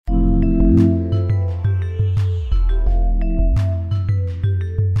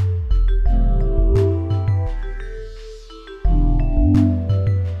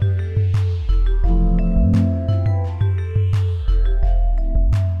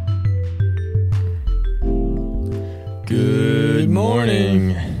Good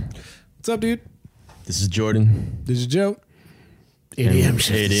morning. What's up, dude? This is Jordan. This is Joe. 8 a.m.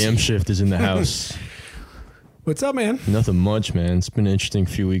 shift. 8 a.m. shift is in the house. What's up, man? Nothing much, man. It's been an interesting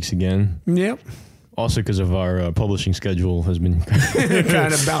few weeks again. Yep. Also because of our publishing schedule has been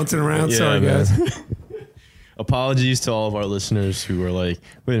kind of bouncing around. Yeah, Sorry, man. guys. Apologies to all of our listeners who were like,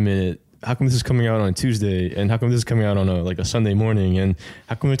 wait a minute, how come this is coming out on Tuesday? And how come this is coming out on a Sunday morning? And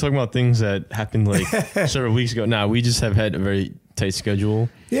how come we're talking about things that happened like several weeks ago? Nah, we just have had a very tight schedule.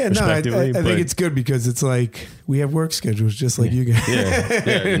 Yeah, no, I think it's good because it's like we have work schedules just like you guys.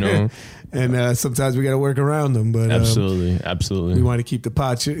 Yeah, you know. And sometimes we got to work around them. But absolutely. We want to keep the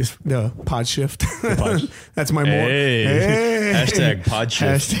pod shift. That's my more. Hey. Hashtag pod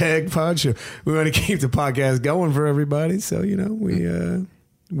shift. Hashtag pod shift. We want to keep the podcast going for everybody. So, you know, we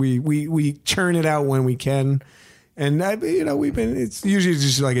churn it out when we can. And it's usually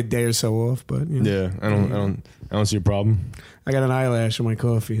just like a day or so off, but you know. Yeah, I don't see a problem. I got an eyelash on my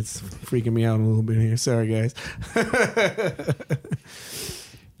coffee. It's freaking me out a little bit here. Sorry, guys.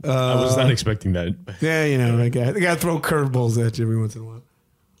 I was not expecting that. Yeah, you know, I got to throw curveballs at you every once in a while.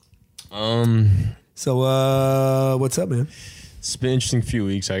 So what's up, man? It's been an interesting few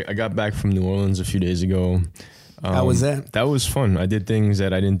weeks. I got back from New Orleans a few days ago. How was that? That was fun. I did things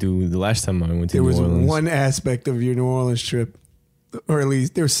that I didn't do the last time I went to New Orleans. There was one aspect of your New Orleans trip, or at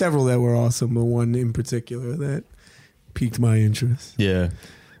least there were several that were awesome, but one in particular that piqued my interest. Yeah.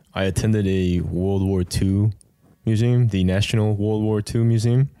 I attended a World War II museum, the National World War II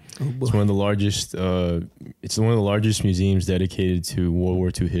Museum. Oh, it's one of the largest. It's one of the largest museums dedicated to World War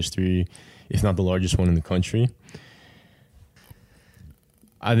II history, if not the largest one in the country.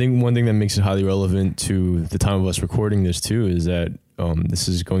 I think one thing that makes it highly relevant to the time of us recording this too is that this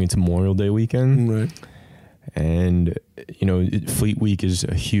is going into Memorial Day weekend, right? And you know, Fleet Week is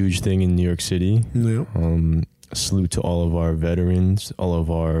a huge thing in New York City. Yeah. A salute to all of our veterans, all of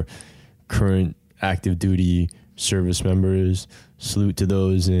our current active duty service members. Salute to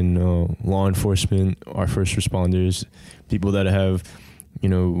those in law enforcement, our first responders, people that have, you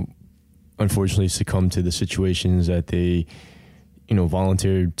know, unfortunately succumbed to the situations that they, you know,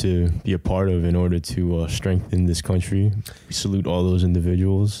 volunteered to be a part of in order to strengthen this country. We salute all those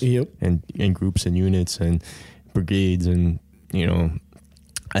individuals. Yep. And groups and units and brigades. And, you know,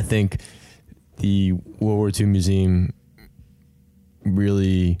 I think the World War II Museum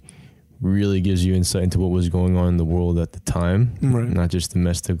really gives you insight into what was going on in the world at the time, right? Not just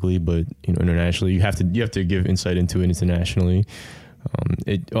domestically, but, you know, internationally. You have to give insight into it internationally.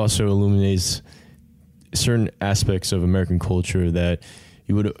 It also illuminates certain aspects of American culture that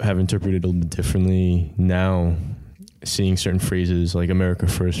you would have interpreted a little bit differently now. Seeing certain phrases like "America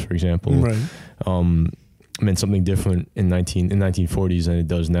First," for example, right, meant something different in 1940s than it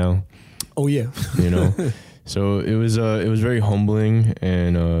does now. Oh yeah, you know. So it was very humbling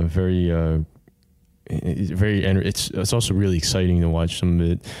and it's also really exciting to watch some of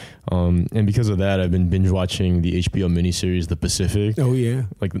it. And because of that, I've been binge watching the HBO miniseries The Pacific. Oh yeah,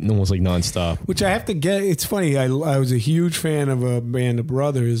 like almost like nonstop. Which I have to get. It's funny. I was a huge fan of a Band of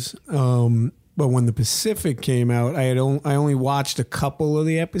Brothers. But when The Pacific came out, I only watched a couple of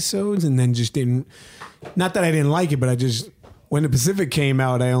the episodes and then just didn't. Not that I didn't like it, but when The Pacific came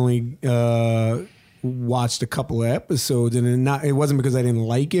out, I only watched a couple of episodes, and it wasn't because I didn't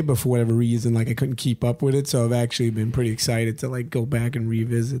like it, but for whatever reason, like I couldn't keep up with it. So I've actually been pretty excited to like go back and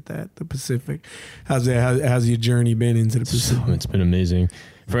revisit The Pacific. How's your journey been into The Pacific? It's been amazing.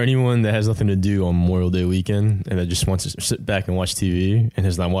 For anyone that has nothing to do on Memorial Day weekend and that just wants to sit back and watch TV and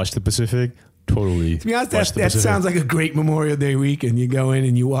has not watched The Pacific, totally. To be honest, that sounds like a great Memorial Day weekend. You go in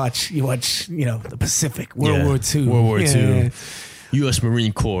and you watch, you know, The Pacific, World War II, U.S.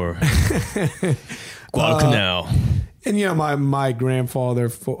 Marine Corps, Guadalcanal. And you know, my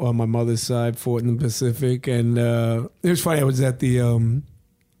grandfather on my mother's side fought in the Pacific, and it was funny. I was at the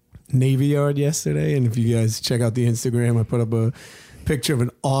Navy Yard yesterday, and if you guys check out the Instagram, I put up a picture of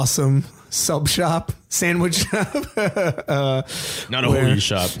an awesome sub shop, sandwich shop. Not a hoagie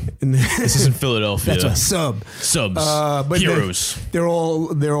shop. This is in Philadelphia. That's a sub. Subs. But Heroes. They're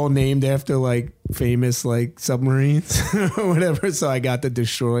all named after like famous like submarines or whatever. So I got the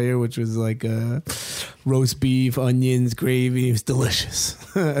Destroyer, which was like roast beef, onions, gravy. It was delicious.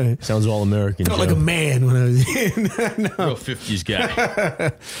 Sounds all American. Felt like a man when I was in. No. Real 50s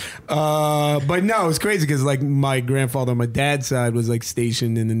guy. But no, it was crazy because like my grandfather on my dad's side was like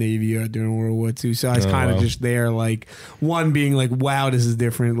stationed in the Navy Yard during World War II. So I was kind of just there, like one being like, wow, this is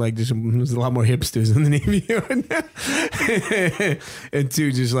different. Like there's a lot more hipsters in the Navy Yard now. And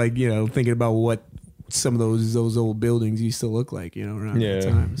two, just like, you know, thinking about what some of those old buildings used to look like, around that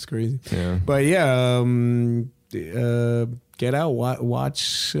time. It's crazy. Yeah. But yeah, get out, watch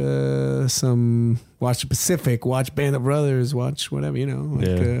watch the Pacific, watch Band of Brothers, watch whatever,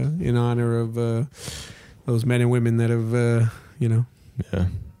 in honor of those men and women that have, Yeah.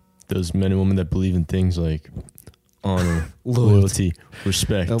 Those men and women that believe in things like honor, loyalty,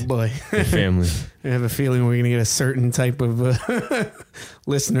 respect, oh boy, and family. I have a feeling we're going to get a certain type of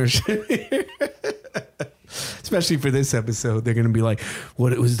listenership here. Especially for this episode, they're going to be like,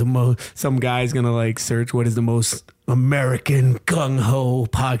 what it was the most, some guy's going to like search what is the most American gung-ho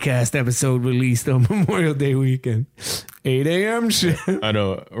podcast episode released on Memorial Day weekend. 8 a.m. shit. I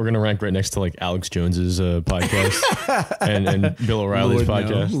know. We're going to rank right next to like Alex Jones's podcast and Bill O'Reilly's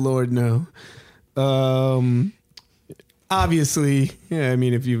podcast. Lord, no. Obviously, yeah, I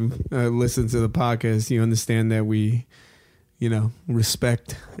mean, if you listen to the podcast, you understand that we,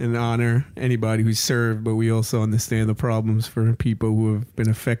 respect and honor anybody who's served, but we also understand the problems for people who have been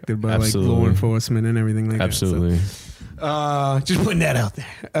affected by like law enforcement and everything like that. So, just putting that out there.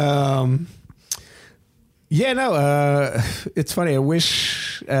 It's funny. I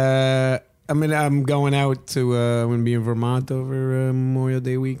wish, I'm going out to, I'm going to be in Vermont over Memorial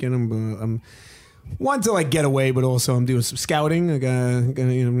Day weekend. I'm want to like get away, but also I'm doing some scouting. I'm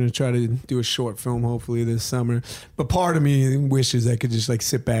going to try to do a short film hopefully this summer. But part of me wishes I could just like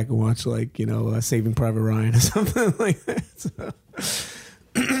sit back and watch like Saving Private Ryan or something like that. So,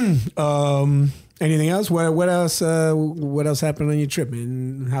 anything else? What else? What else happened on your trip,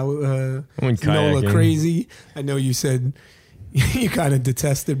 man? How Nola crazy? I know you said you kind of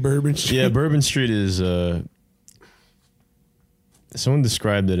detested Bourbon Street. Yeah, Bourbon Street is. Someone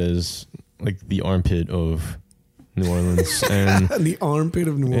described it as like the armpit of New Orleans, and the armpit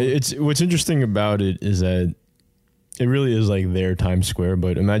of New Orleans. It's what's interesting about it is that it really is like their Times Square,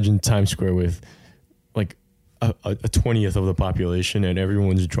 but imagine Times Square with like a 20th of the population, and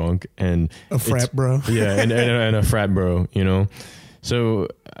everyone's drunk and a frat bro. Yeah, and a frat bro, So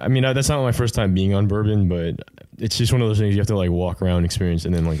I mean that's not my first time being on Bourbon, but it's just one of those things you have to like walk around, experience,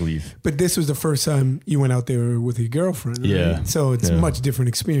 and then like leave. But this was the first time you went out there with your girlfriend, right? Yeah. So it's a much different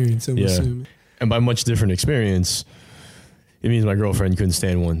experience, I'm assuming. And by much different experience, it means my girlfriend couldn't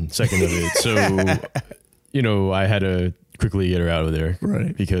stand 1 second of it. So, I had to quickly get her out of there,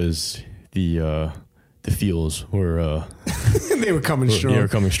 right? Because the feels were they were coming strong. They were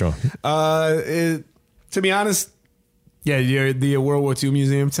coming strong. To be honest. Yeah, the World War II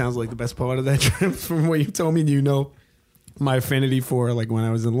Museum sounds like the best part of that trip from what you told me. My affinity for, like, when I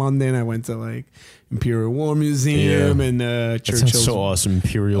was in London, I went to, like, Imperial War Museum and Churchill's. That sounds so awesome,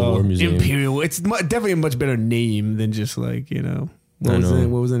 Imperial War Museum. Imperial. It's definitely a much better name than just, like, what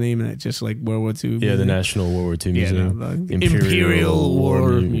was the name of that? Just, like, World War II Museum? Yeah, the National World War II Museum. Yeah, no, Imperial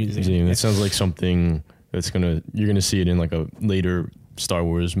War Museum. It sounds like something that's you're going to see it in, like, a later Star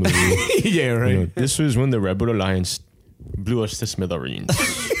Wars movie. Yeah, right. This was when the Rebel Alliance blew us to smithereens.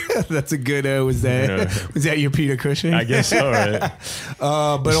 That's a good. Was that your Peter Cushing? I guess so. Right.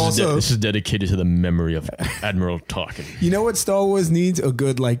 But this is dedicated to the memory of Admiral Tarkin. You know what Star Wars needs? A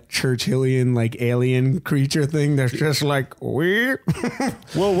good like Churchillian like alien creature thing that's just like weird.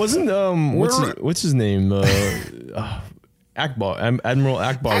 Well, wasn't what's his name? Akbar. Admiral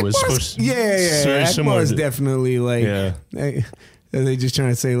Akbar was supposed. Yeah. Akbar is definitely like. Yeah. Are they just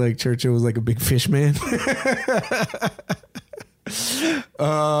trying to say like Churchill was like a big fish man?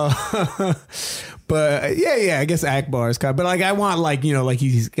 But yeah, I guess Akbar is kind of, but like I want like, like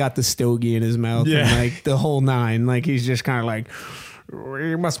he's got the stogie in his mouth and like the whole nine. Like he's just kind of like,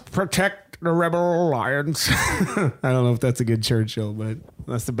 we must protect the rebel alliance. I don't know if that's a good Churchill, but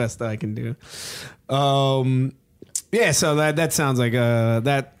that's the best I can do. Yeah, so that sounds like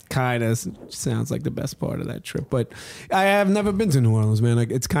that kind of sounds like the best part of that trip. But I have never been to New Orleans, man. Like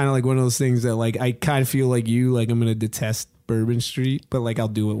it's kind of like one of those things that like I kind of feel like I'm gonna detest Bourbon Street, but like I'll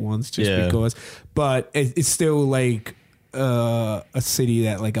do it once just because. But it's still like a city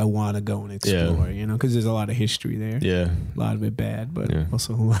that like I want to go and explore, because there's a lot of history there. Yeah, a lot of it bad, but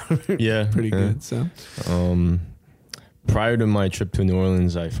also a lot of it pretty good. So, prior to my trip to New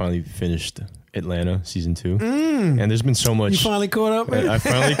Orleans, I finally finished Atlanta season 2, and there's been so much. You finally caught up, man? I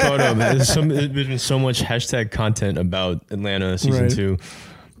finally caught up. There's been so much hashtag content about Atlanta season 2.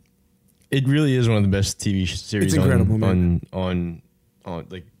 It really is one of the best TV series on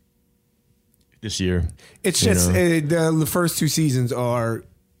like this year. It's just the first 2 seasons are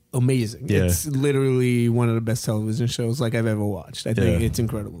amazing. Yeah. It's literally one of the best television shows like I've ever watched. I think it's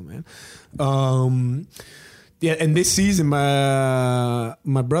incredible, man. Yeah, and this season, my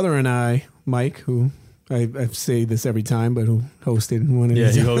brother and I, Mike, who I say this every time, but who hosted one of Yeah,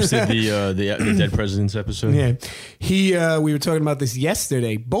 these? he hosted the Dead Presidents episode. Yeah, we were talking about this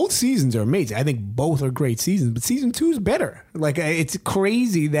yesterday. Both seasons are amazing. I think both are great seasons, but season 2 is better. Like, it's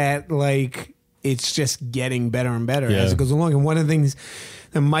crazy that like it's just getting better and better as it goes along. And one of the things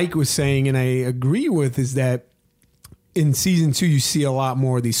that Mike was saying, and I agree with, is that in season 2, you see a lot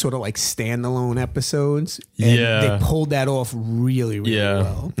more of these sort of like standalone episodes. And they pulled that off really, really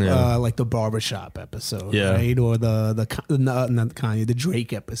well. Yeah. Like the barbershop episode, right? Or not the Kanye, the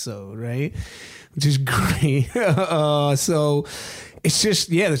Drake episode, right? Which is great. So it's just,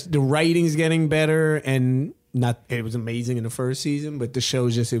 the writing's getting better, and it was amazing in the first season, but the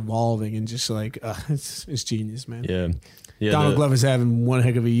show's just evolving and just like, it's genius, man. Yeah, Donald Glover's having one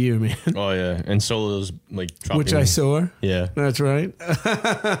heck of a year, man. Oh yeah, and Solo's like dropping. Which I saw. Yeah, that's right.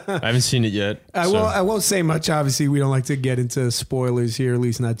 I haven't seen it yet. I won't say much. Obviously, we don't like to get into spoilers here, at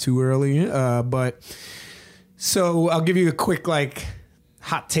least not too early. But so I'll give you a quick like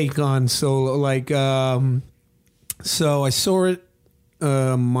hot take on Solo. Like, so I saw it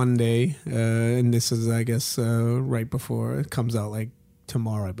Monday, and this is, I guess, right before it comes out, like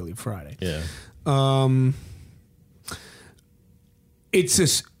tomorrow, I believe, Friday. Yeah.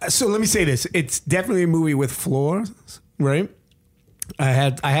 So let me say this. It's definitely a movie with flaws, right? I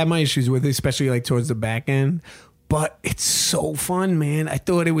had my issues with it, especially like towards the back end, but it's so fun, man. I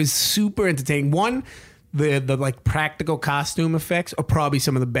thought it was super entertaining. One, the like practical costume effects are probably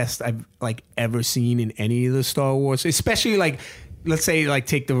some of the best I've like ever seen in any of the Star Wars, especially like, let's say, like,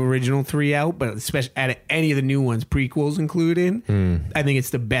 take the original 3 out, but especially add any of the new ones, prequels included. I think it's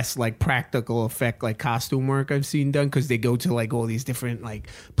the best like practical effect, like costume work I've seen done, because they go to like all these different like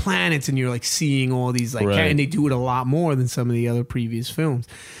planets, and you're like seeing all these like, and they do it a lot more than some of the other previous films.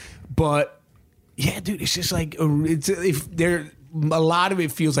 But yeah, dude, it's just like a lot of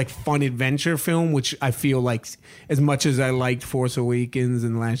it feels like fun adventure film, which I feel like, as much as I liked Force Awakens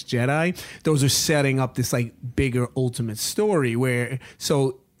and Last Jedi, those are setting up this like bigger ultimate story where,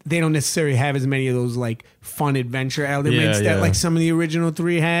 so they don't necessarily have as many of those like fun adventure elements that like some of the original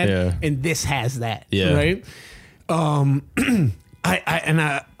 3 had, and this has that, right? Alden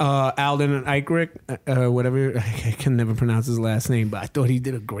Ehrenreich, whatever, I can never pronounce his last name, but I thought he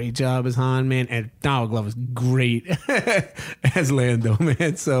did a great job as Han, man, and Donald Glover's great as Lando,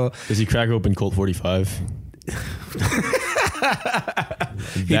 man. So does he crack open Colt 45?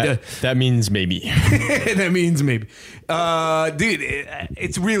 That means maybe. That means maybe. Dude,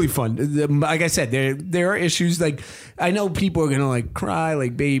 it's really fun. Like I said, there are issues. Like, I know people are gonna like cry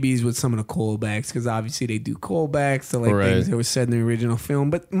like babies with some of the callbacks, because obviously they do callbacks to like things that were said in the original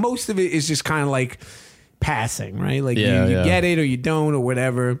film, but most of it is just kind of like passing, right? Like you get it or you don't or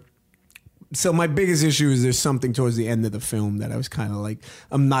whatever. So my biggest issue is there's something towards the end of the film that I was kind of like,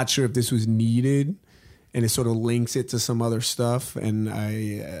 I'm not sure if this was needed. And it sort of links it to some other stuff, and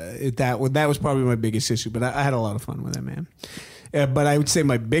that was probably my biggest issue. But I had a lot of fun with it, man. But I would say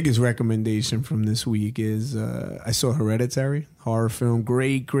my biggest recommendation from this week is I saw Hereditary, horror film,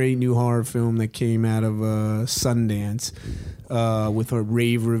 great new horror film that came out of Sundance with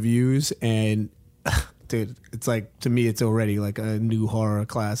rave reviews, and dude, it's like, to me, it's already like a new horror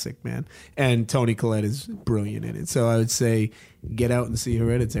classic, man. And Toni Collette is brilliant in it, so I would say get out and see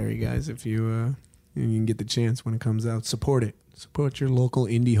Hereditary, guys, if you. You can get the chance when it comes out. Support it. Support your local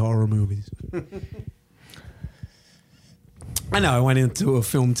indie horror movies. I know I went into a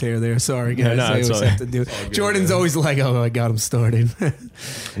film tear there. Sorry, guys. I always have to do it. Jordan's always like, "Oh, I got him started."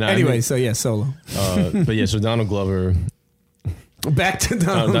 Anyway, so yeah, Solo. But yeah, so Donald Glover. Back to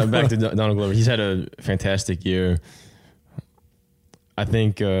Donald Glover. He's had a fantastic year. I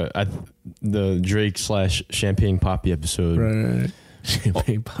think the Drake / Champagne Poppy episode. Right.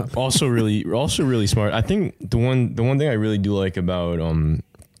 Champagne Poppy. Also really smart. I think the one thing I really do like about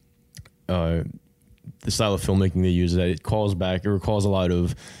the style of filmmaking they use is that it recalls a lot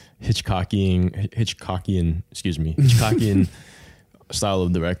of Hitchcockian style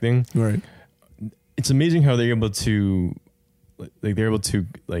of directing. Right. It's amazing how they're able to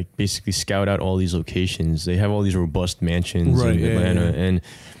basically scout out all these locations. They have all these robust mansions in Atlanta, and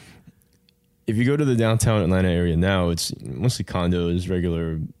if you go to the downtown Atlanta area now, it's mostly condos,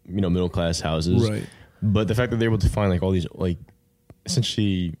 regular, middle class houses. Right. But the fact that they're able to find like all these like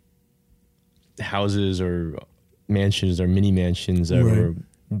essentially houses or mansions or mini mansions that were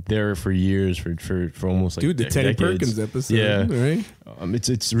there for years, for almost like the Teddy decades. Perkins episode. Yeah. Right.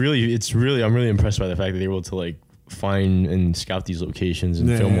 It's really I'm really impressed by the fact that they're able to like find and scout these locations and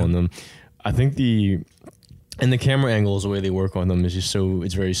film on them. I think the camera angles, the way they work on them is just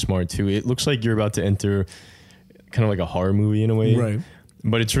it's very smart too. It looks like you're about to enter kind of like a horror movie in a way. Right.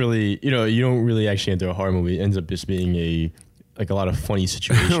 But it's really, you don't really actually enter a horror movie. It ends up just being a lot of funny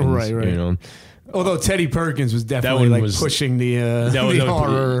situations. Right. You know. Although Teddy Perkins was definitely like pushing the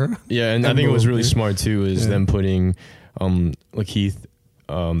horror. Yeah, and I think it was really smart too, is them putting Lakeith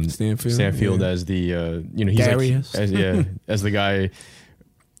Stanfield as the he's Darius. as the guy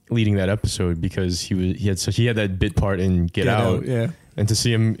leading that episode, because he had that bit part in Get Out. Yeah. And to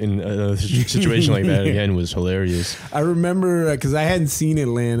see him in a situation like that again was hilarious. I remember because I hadn't seen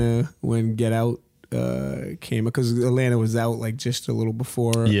Atlanta when Get Out came, because Atlanta was out like just a little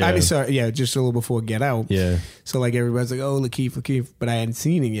before. Yeah. I mean, sorry, just a little before Get Out. Yeah. So like everybody's like, oh, Lakeith, but I hadn't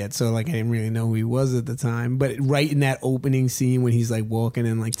seen it yet, so like I didn't really know who he was at the time. But right in that opening scene when he's like walking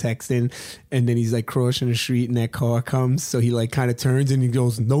and like texting, and then he's like crossing the street and that car comes, so he like kind of turns and he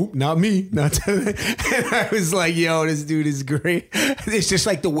goes, nope, not me, not today. And I was like, yo, this dude is great. It's just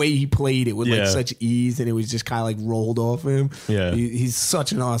like the way he played it with like such ease, and it was just kind of like rolled off him. Yeah, he's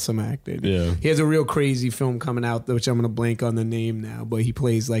such an awesome actor. Yeah, he has a real crazy film coming out, which I'm gonna blank on the name now, but he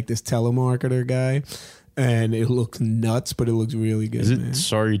plays like this telemarketer guy, and it looks nuts, but it looks really good. Is it man.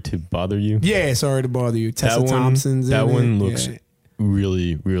 Sorry to Bother You? Yeah, Sorry to Bother You. Tessa Thompson's in that it. one looks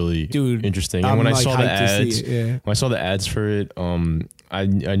really, really interesting. And when I saw the ads, when I saw the ads for it, I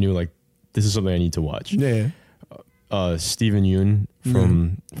knew like this is something I need to watch. Yeah. Steven Yeun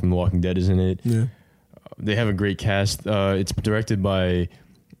from The Walking Dead is in it. Yeah. They have a great cast. It's directed by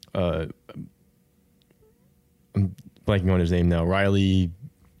I'm blanking on his name now.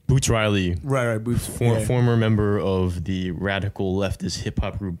 Boots Riley. Right, Boots. Former member of the radical leftist hip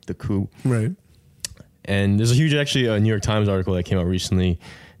hop group, The Coup. Right. And there's a huge, actually, a New York Times article that came out recently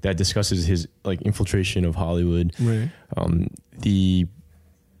that discusses his like infiltration of Hollywood. Right. The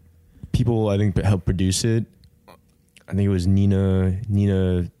people I think helped produce it, I think it was Nina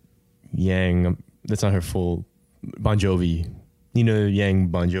Yang. That's not her full. Bon Jovi. Nina Yang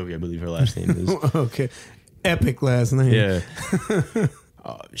Bon Jovi, I believe her last name is. Okay. Epic last name. Yeah.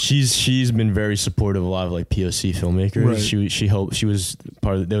 She's been very supportive of a lot of like POC filmmakers. Right. She helped. She was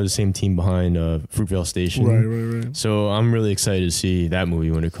part of. They were the same team behind Fruitvale Station. Right. So I'm really excited to see that movie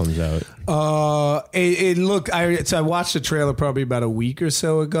when it comes out. It looked. I watched the trailer probably about a week or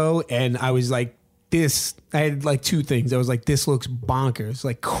so ago, and I was like, this. I had like two things. I was like, this looks bonkers,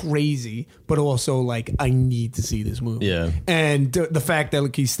 like crazy, but also like I need to see this movie. Yeah. And the fact that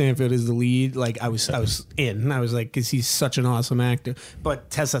Lakeith Stanfield is the lead, like I was in. I was like, because he's such an awesome actor. But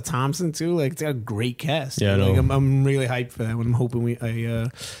Tessa Thompson too, like it's got a great cast. Yeah, like, I'm really hyped for that one. I'm hoping I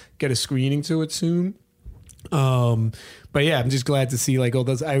get a screening to it soon. But yeah, I'm just glad to see like all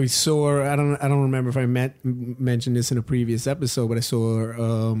those. I don't remember if I mentioned this in a previous episode, but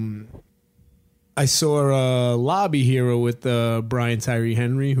I saw Lobby Hero with Brian Tyree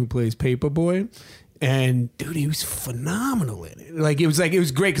Henry, who plays Paperboy, and dude, he was phenomenal in it. Like it was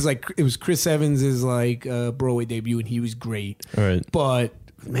great because like it was Chris Evans' like Broadway debut, and he was great. All right. But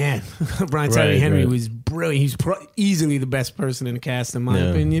man, Brian Tyree Henry was brilliant. He's easily the best person in the cast, in my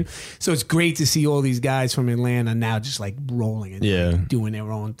opinion. So it's great to see all these guys from Atlanta now just like rolling and like, doing their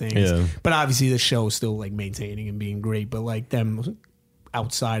own things. Yeah. But obviously the show is still like maintaining and being great. But like them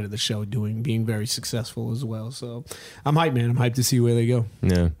outside of the show being very successful as well. So I'm hyped, man. I'm hyped to see where they go.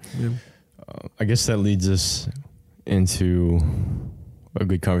 Yeah. I guess that leads us into a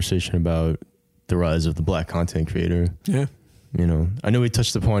good conversation about the rise of the Black content creator. Yeah. You know, I know we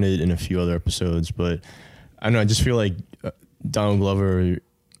touched upon it in a few other episodes, but I don't know, I just feel like Donald Glover,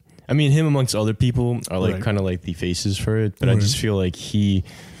 I mean, him amongst other people are like kind of like the faces for it, but I just feel like he,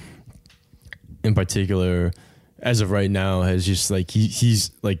 in particular, as of right now, has just like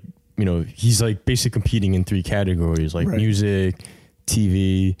he's like, you know, he's like basically competing in three categories, like music,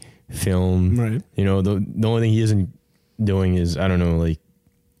 TV, film. Right. You know, the only thing he isn't doing is, I don't know, like,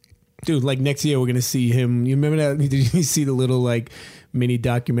 dude, like next year we're gonna see him. You remember that? Did you see the little like mini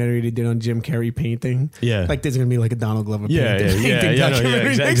documentary they did on Jim Carrey painting? Yeah, like there's gonna be like a Donald Glover. Painting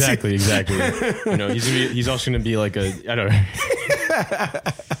exactly. You know, he's also gonna be like I don't know.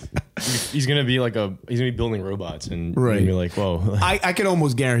 He's gonna be building robots and be like, whoa. I could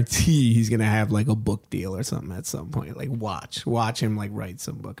almost guarantee he's gonna have like a book deal or something at some point. Like watch him like write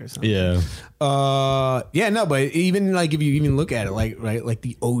some book or something. Yeah. No, but even like if you even look at it, like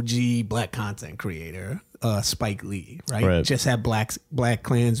the OG Black content creator, Spike Lee, right? Just had Black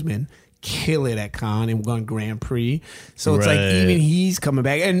Klansman kill it at Cannes and won Grand Prix. So it's like even he's coming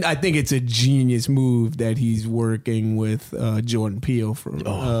back, and I think it's a genius move that he's working with Jordan Peele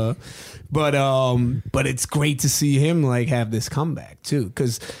for. But it's great to see him like have this comeback too,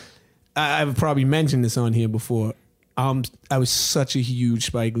 because I've probably mentioned this on here before. I was such a huge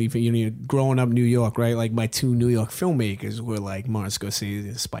Spike Lee fan. You know, growing up in New York, right? Like my two New York filmmakers were like Martin Scorsese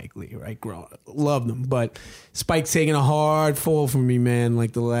and Spike Lee, right? Growing up, loved them, but Spike's taking a hard fall for me, man.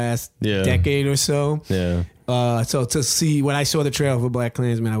 Like the last decade or so. Yeah. So to see when I saw the trailer for Black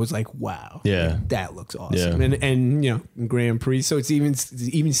Klansman, I was like, wow, yeah, that looks awesome. Yeah. And you know, Grand Prix. So it's even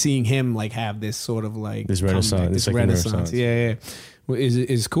seeing him like have this sort of like this renaissance, this renaissance. Yeah. Well,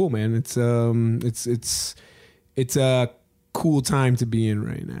 is cool, man. It's a cool time to be in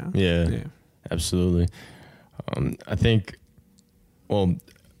right now. Yeah. Absolutely. I think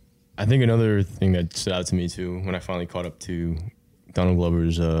another thing that stood out to me too when I finally caught up to Donald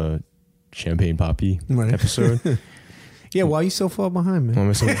Glover's Champagne Poppy episode. Yeah, why are you so far behind, man? Why am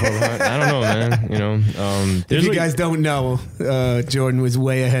I so far behind? I don't know, man. You know, if you guys don't know, Jordan was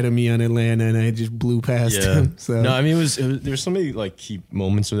way ahead of me on Atlanta, and I just blew past him. So no, I mean, there's so many like key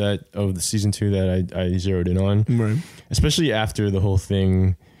moments of the season 2 that I zeroed in on, right? Especially after the whole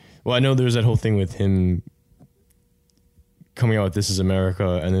thing. Well, I know there was that whole thing with him coming out with This Is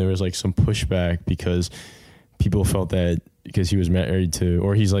America, and then there was like some pushback because people felt that because he was married to,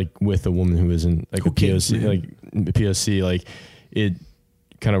 or he's like with a woman who isn't like a POC, like a POC, like it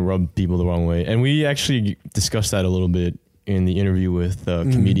kind of rubbed people the wrong way. And we actually discussed that a little bit in the interview with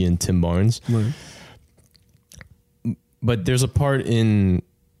comedian Tim Barnes. Right. But there's a part in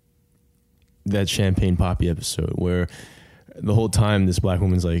that Champagne Poppy episode where the whole time this black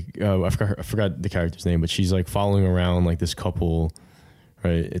woman's like, I forgot the character's name, but she's like following around like this couple.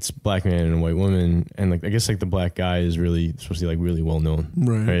 Right, it's a black man and a white woman, and like I guess like the black guy is really supposed to be like really well known,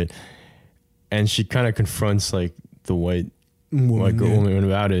 right? And she kind of confronts like the white woman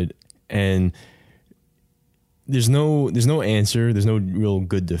about it, and there's no answer, there's no real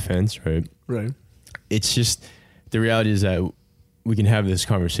good defense, right? Right. It's just the reality is that we can have this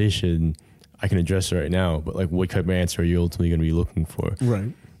conversation. I can address it right now, but like, what type of answer are you ultimately going to be looking for?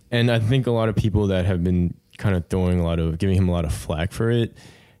 Right. And I think a lot of people that have been kind of giving him a lot of flack for it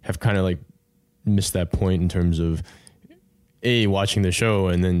have kind of like missed that point in terms of A, watching the show,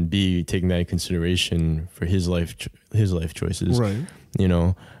 and then B, taking that in consideration for his life choices, right? You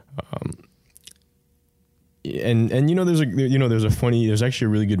know, and you know, there's actually a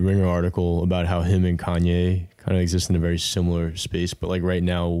really good Ringer article about how him and Kanye kind of exist in a very similar space, but like right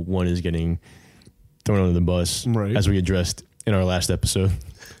now one is getting thrown under the bus, right, as we addressed in our last episode.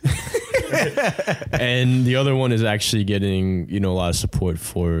 And the other one is actually getting, you know, a lot of support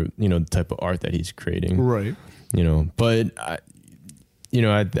for, you know, the type of art that he's creating, right? You know, but I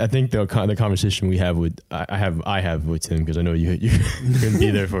think the conversation we have with I have with Tim, because I know you couldn't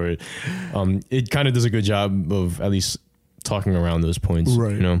be there for it. It kind of does a good job of at least talking around those points,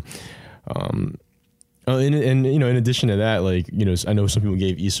 right? You know, and you know, in addition to that, like, you know, I know some people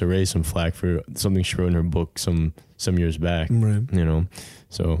gave Issa Rae some flack for something she wrote in her book some years back, right? You know,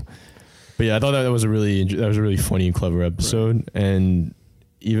 so. But yeah, I thought that was a really funny and clever episode, right. And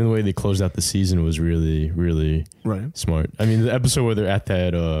even the way they closed out the season was really, really smart. I mean, the episode where they're at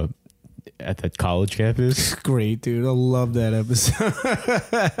that college campus, great, dude. I love that episode.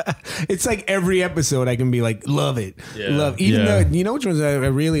 It's like every episode I can be like, love it, love. Even though, you know, which ones I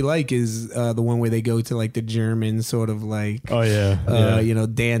really like is the one where they go to like the German sort of like, you know,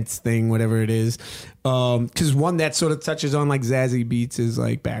 dance thing, whatever it is. Because one that sort of touches on like Zazie Beetz'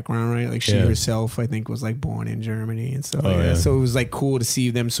 like background, right? Like she herself, I think, was like born in Germany and stuff like that. So it was like cool to see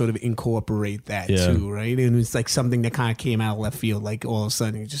them sort of incorporate that too, right? And it's like something that kind of came out of left field. Like all of a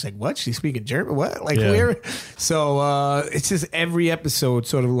sudden, you're just like, what? She's speaking German? What? Like where? So it's just every episode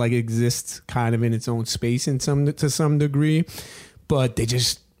sort of like exists kind of in its own space to some degree, but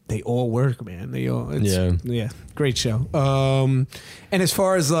they all work, man. They all great show. And as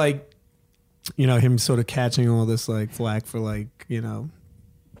far as like, you know, him sort of catching all this like flack for like, you know,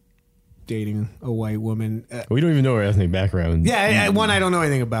 dating a white woman. We don't even know her ethnic background. Yeah, I don't know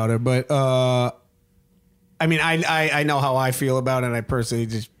anything about her, but I mean, I know how I feel about it. I personally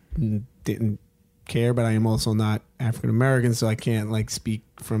just didn't care, but I am also not African American, so I can't like speak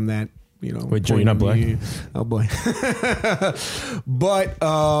from that. You know, wait, Joe, you're not black? Oh boy. But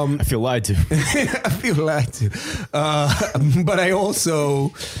I feel lied to. I feel lied to. But I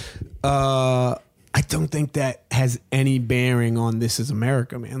also I don't think that has any bearing on This Is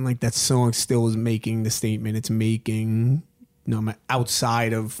America, man. Like that song still is making the statement it's making, you know,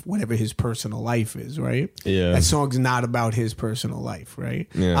 outside of whatever his personal life is, right? Yeah. That song's not about his personal life, right?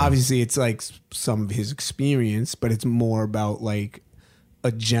 Yeah. Obviously it's like some of his experience, but it's more about like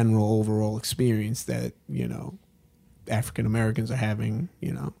a general overall experience that, you know, African Americans are having,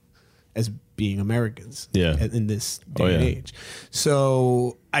 you know, as being Americans in this day and age.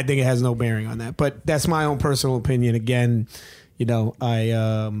 So I think it has no bearing on that. But that's my own personal opinion. Again,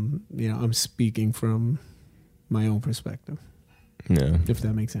 I'm speaking from my own perspective. Yeah. If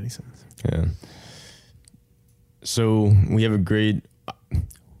that makes any sense. Yeah. So we have a great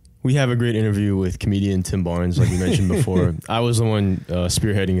interview with comedian Tim Barnes, like we mentioned before. I was the one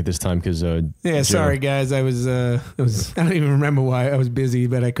spearheading at this time because sorry guys, I don't even remember why I was busy,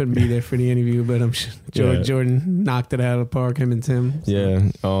 but I couldn't be there for the interview. But I'm sure Jordan knocked it out of the park, him and Tim. So. Yeah.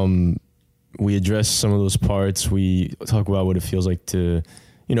 We address some of those parts. We talk about what it feels like to,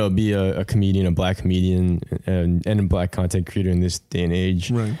 be a comedian, a black comedian, and a black content creator in this day and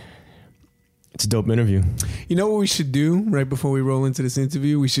age. Right. It's a dope interview. You know what we should do right before we roll into this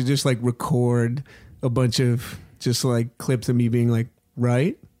interview? We should just record a bunch of just clips of me being like,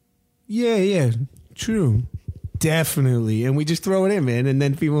 right? Yeah, true. Definitely. And we just throw it in, man. And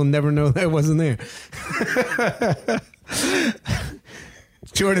then people will never know that I wasn't there.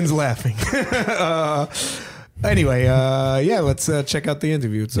 Jordan's laughing. Anyway, let's check out the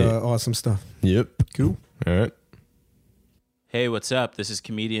interview. It's awesome stuff. Yep. Cool. All right. Hey, what's up? This is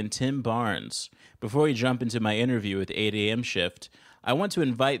comedian Tim Barnes. Before we jump into my interview with 8 a.m. Shift, I want to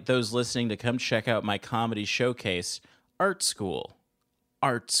invite those listening to come check out my comedy showcase, Art School.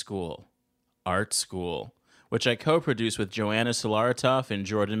 Art School. Art School, which I co-produce with Joanna Solaritoff and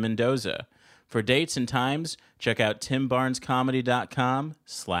Jordan Mendoza. For dates and times, check out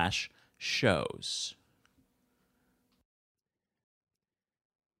timbarnescomedy.com/shows.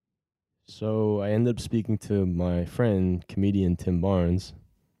 So I ended up speaking to my friend, comedian Tim Barnes.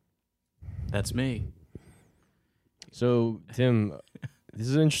 That's me. So, Tim, this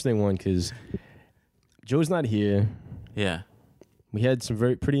is an interesting one because Joe's not here. Yeah. We had some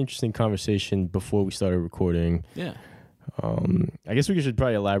pretty interesting conversation before we started recording. Yeah. I guess we should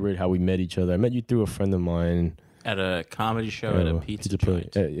probably elaborate how we met each other. I met you through a friend of mine. At a comedy show at a pizza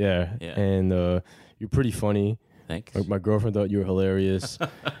joint. Yeah. And you're pretty funny. Thanks. My girlfriend thought you were hilarious.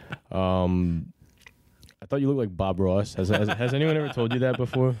 I thought you looked like Bob Ross. Has anyone ever told you that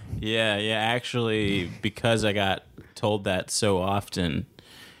before? Yeah. Actually, because I got told that so often.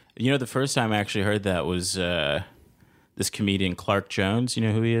 The first time I actually heard that was this comedian Clark Jones. You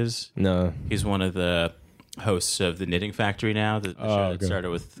know who he is? No. He's one of the hosts of The Knitting Factory now, the show that started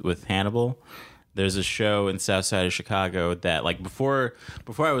with Hannibal. There's a show in South Side of Chicago that before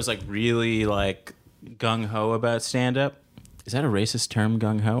I was really gung-ho about stand-up. Is that a racist term,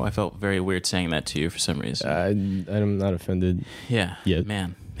 gung-ho? I felt very weird saying that to you for some reason. I'm not offended. Yeah. Yet.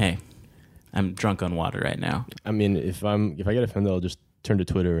 Man. Hey, I'm drunk on water right now. I mean, if I get offended, I'll just turn to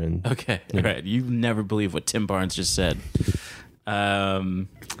Twitter and... Okay. Yeah. All right. You never believe what Tim Barnes just said. But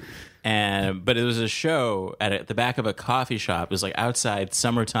it was a show at the back of a coffee shop. It was outside,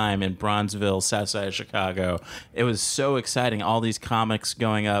 summertime in Bronzeville, South Side of Chicago. It was so exciting. All these comics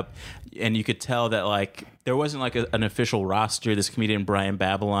going up, and you could tell that there wasn't an official roster. This comedian Brian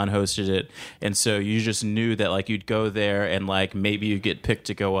Babylon hosted it, and so you just knew that you'd go there and maybe you'd get picked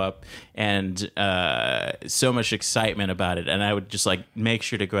to go up, and so much excitement about it. And I would just make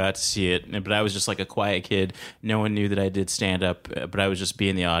sure to go out to see it. But I was just a quiet kid. No one knew that I did stand up, but I was just be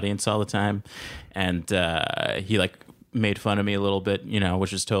in the audience all the time. And he made fun of me a little bit,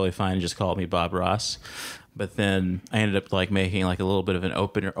 which was totally fine. Just called me Bob Ross. But then I ended up making a little bit of an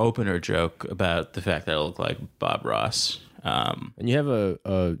opener joke about the fact that I look like Bob Ross. And you have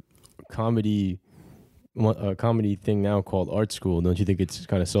a comedy thing now called Art School. Don't you think it's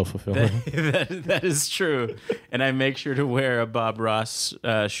kind of self-fulfilling? That is true. And I make sure to wear a Bob Ross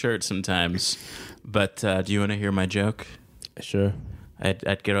shirt sometimes. But do you want to hear my joke? Sure.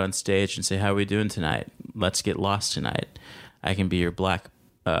 I'd get on stage and say, "How are we doing tonight? Let's get lost tonight. I can be your black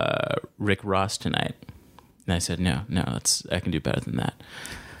Rick Ross tonight." And I said, no, I can do better than that.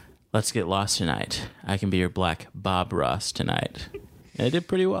 "Let's get lost tonight. I can be your black Bob Ross tonight." And I did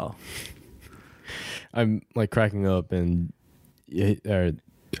pretty well. I'm cracking up and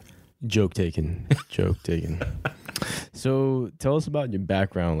joke taken. So tell us about your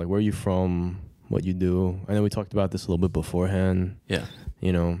background. Where are you from? What you do? I know we talked about this a little bit beforehand. Yeah.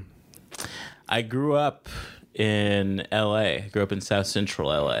 I grew up in LA. I grew up in South Central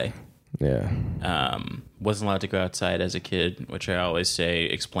LA. Yeah. Wasn't allowed to go outside as a kid, which I always say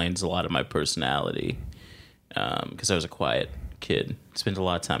explains a lot of my personality. Because I was a quiet kid. Spent a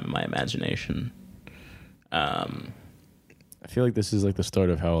lot of time in my imagination. I feel like this is like the start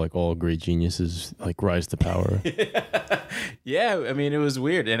of how like all great geniuses like rise to power. Yeah, I mean, it was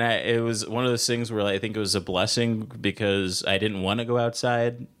weird, and it was one of those things where like, I think it was a blessing because I didn't want to go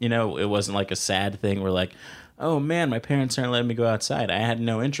outside. You know, it wasn't like a sad thing where like, oh man, my parents aren't letting me go outside. I had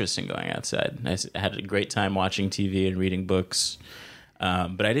no interest in going outside. I had a great time watching TV and reading books,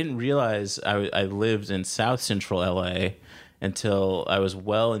 but I didn't realize I lived in South Central LA until I was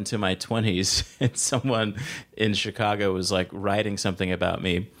well into my 20s, and someone in Chicago was like writing something about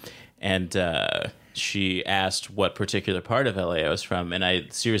me, and she asked what particular part of LA I was from, and I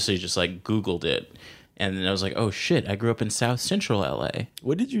seriously just like Googled it, and then I was like, oh shit, I grew up in South Central LA.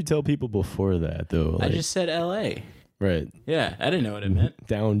 What did you tell people before that though? I Like, just said LA. right. Yeah, I didn't know what it meant.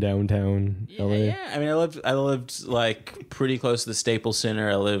 Downtown Yeah, LA. yeah. I mean, I lived like pretty close to the Staples Center.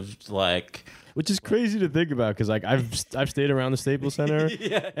 I lived like Which is crazy to think about because like I've stayed around the Staples Center,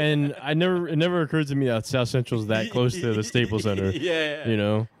 and it never occurred to me that South Central's that close to the Staples Center. yeah, You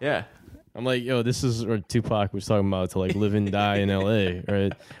know, yeah. I'm like, yo, this is or Tupac was talking about to like live and die in L.A.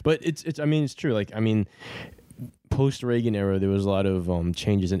 Right? But it's I mean it's true. Like I mean, post Reagan era, there was a lot of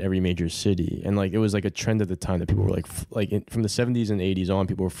changes in every major city, and like it was like a trend at the time that people were like from the 70s and 80s on,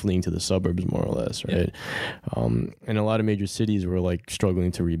 people were fleeing to the suburbs more or less, right? And a lot of major cities were like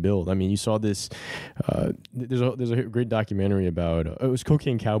struggling to rebuild. I mean, you saw this. There's a great documentary about it was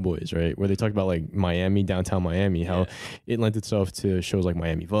Cocaine Cowboys, right, where they talked about like Miami, downtown Miami, how it lent itself to shows like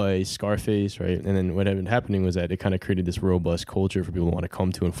Miami Vice, Scarface, right? And then what ended up happening was that it kind of created this robust culture for people to want to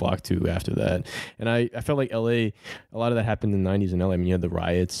come to and flock to after that. And I felt like LA. A lot of that happened in the 90s in LA. I mean, you had the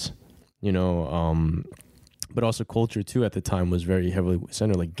riots, you know, but also culture too at the time was very heavily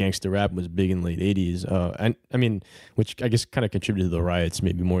centered. Like gangster rap was big in the late 80s. And I mean, which I guess kind of contributed to the riots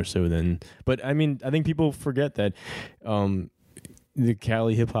maybe more so than, but I mean, I think people forget that, the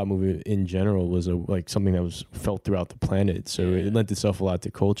Cali hip hop movement in general was like something that was felt throughout the planet. So it lent itself a lot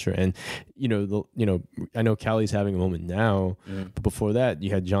to culture. And I know Cali's having a moment now, but before that, you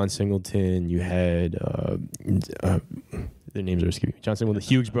had John Singleton, you had their names are escaping me. John Singleton,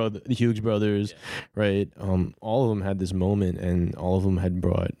 the Hughes brothers, right? All of them had this moment, and all of them had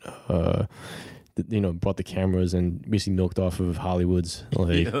brought the cameras and basically milked off of Hollywood's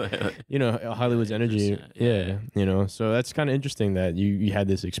Hollywood's energy. Yeah. So that's kind of interesting that you had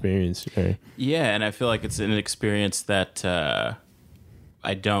this experience. Right? Yeah, and I feel like it's an experience that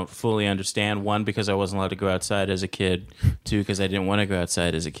I don't fully understand. One, because I wasn't allowed to go outside as a kid. Two, because I didn't want to go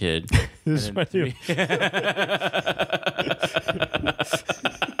outside as a kid. This is my three.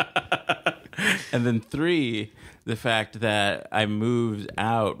 And then three, the fact that I moved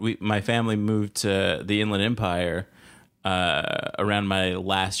out. My family moved to the Inland Empire around my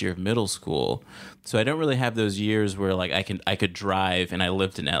last year of middle school, so I don't really have those years where like I could drive and I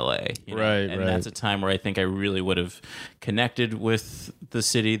lived in LA, Right. That's a time where I think I really would have connected with the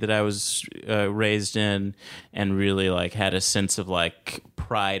city that I was raised in, and really like had a sense of like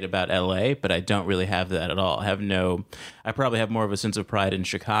pride about LA. But I don't really have that at all. I probably have more of a sense of pride in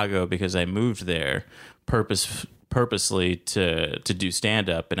Chicago because I moved there purposely to do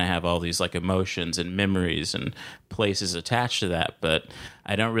stand-up, and I have all these like emotions and memories and places attached to that, but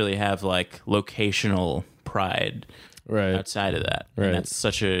I don't really have like locational pride outside of that. Right. And that's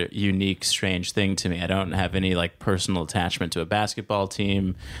such a unique, strange thing to me. I don't have any like personal attachment to a basketball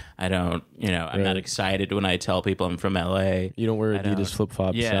team. I don't, I'm not excited when I tell people I'm from LA. You don't wear Adidas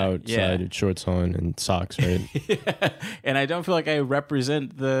flip-flops outside with shorts on and socks, right? And I don't feel like I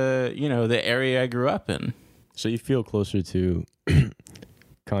represent the area I grew up in. So you feel closer to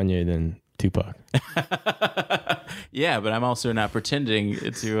Kanye than Tupac. Yeah, but I'm also not pretending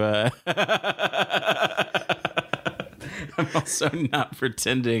to. I'm also not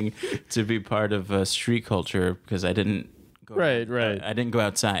pretending to be part of street culture because I didn't. Right. I didn't go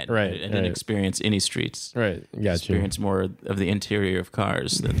outside. Right. I didn't experience any streets. Right. Experience more of the interior of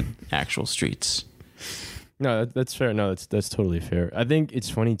cars than actual streets. No, that's fair. No, that's totally fair. I think it's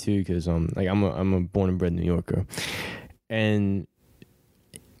funny too because I'm a born and bred New Yorker, and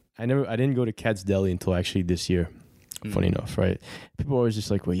I didn't go to Cat's Deli until actually this year. Funny enough, right? People are always just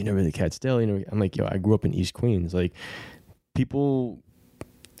like, well, you never been to Cat's Deli. I'm like, yo, I grew up in East Queens. Like, people,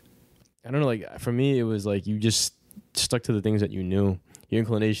 I don't know. Like for me, it was like you just stuck to the things that you knew. Your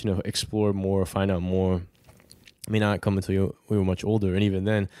inclination to explore more, find out more, may not come until we were much older. And even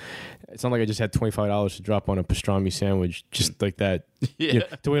then, it's not like I just had $25 to drop on a pastrami sandwich just like that. Yeah.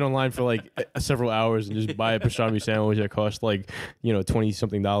 To wait online for like several hours and just buy a pastrami sandwich that cost like,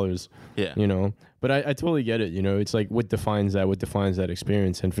 $20-something. Yeah. But I totally get it. It's like what defines that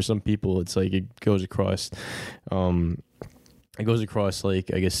experience. And for some people, it's like it goes across it goes across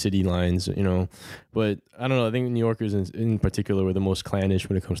like I guess city lines, you know. But I don't know. I think New Yorkers in particular were the most clannish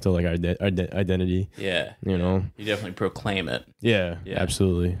when it comes to like identity. Yeah, You know. you definitely proclaim it. Yeah, Yeah.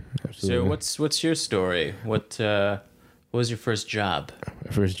 absolutely. So what's your story? What was your first job?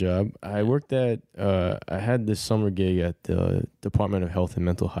 My first job? I worked at. I had this summer gig at the Department of Health and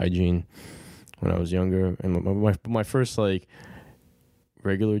Mental Hygiene when I was younger, and my first like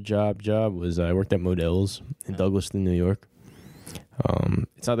regular job was I worked at Modell's in Douglaston, New York.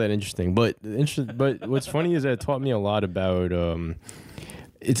 It's not that interesting, but what's funny is that it taught me a lot about.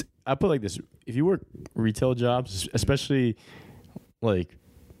 I put like this: if you work retail jobs, especially like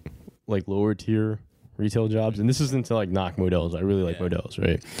lower tier retail jobs, and this isn't to like knock Modell's. I really like Modell's,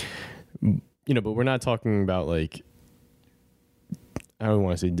 right? You know, but we're not talking about like. I don't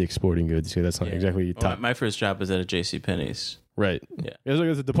want to say Dick's Sporting Goods because that's not exactly top. Well, my first job was at a JCPenney's. Right. Yeah.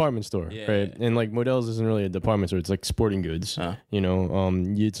 It's a department store, right? Yeah. And like Modell's isn't really a department store; it's like sporting goods. You know,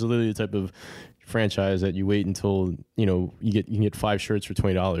 it's literally the type of franchise that you wait until you can get 5 shirts for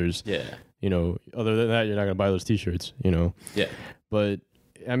 $20. Yeah. You know, other than that, you're not gonna buy those T-shirts. You know. Yeah. But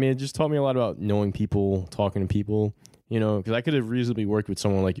I mean, it just taught me a lot about knowing people, talking to people. You know, because I could have reasonably worked with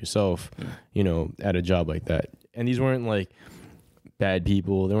someone like yourself, you know, at a job like that, and these weren't like bad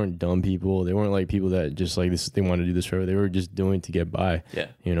people. They weren't dumb people. They weren't like people that just like this. They want to do this forever. They were just doing it to get by. Yeah.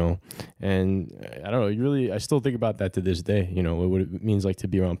 You know, and I don't know. I still think about that to this day. You know, what it means like to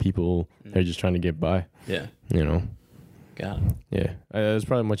be around people that are just trying to get by. Yeah. You know. Got it. Yeah. It was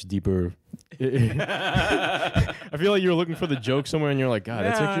probably much deeper. I feel like you were looking for the joke somewhere, and you're like, God,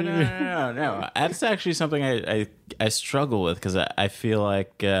 that's actually no. That's actually something I struggle with because I feel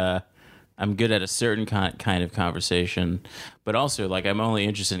like. I'm good at a certain kind of conversation, but also like I'm only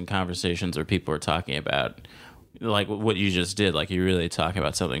interested in conversations where people are talking about like what you just did. Like you really talk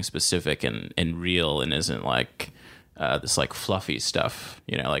about something specific and real and isn't like this like fluffy stuff,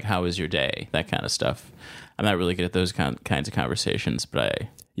 you know, like how was your day? That kind of stuff. I'm not really good at those kinds of conversations, but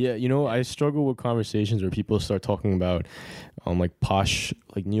Yeah, you know, I struggle with conversations where people start talking about like posh,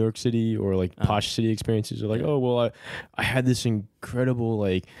 like New York City or like posh city experiences. They're like, oh, well, I had this incredible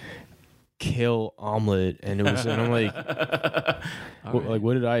like kale omelet, and it was, and I'm like, like,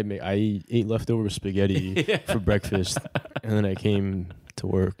 what did I make? I ate leftover spaghetti for breakfast, and then I came to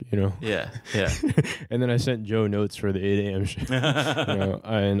work, you know. Yeah. And then I sent Joe notes for the 8 a.m. show, you know,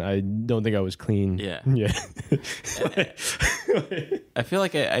 and I don't think I was clean. Yeah. I feel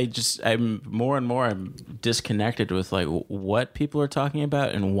like I'm more and more I'm disconnected with like what people are talking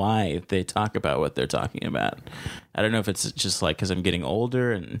about and why they talk about what they're talking about. I don't know if it's just like because I'm getting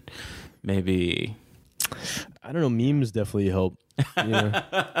older and maybe I don't know. Memes definitely help. You know?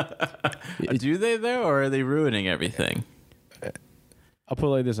 Do they though, or are they ruining everything? I'll put it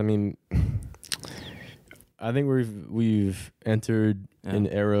like this. I mean, I think we've entered an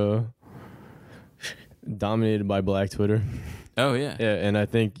era dominated by Black Twitter. Oh yeah, and I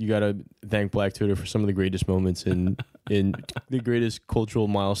think you gotta thank Black Twitter for some of the greatest moments in the greatest cultural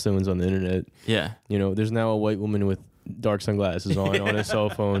milestones on the internet. Yeah, you know, there's now a white woman with dark sunglasses on a cell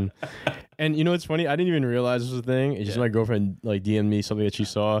phone, and you know it's funny. I didn't even realize this was a thing. It's just my girlfriend like DM'd me something that she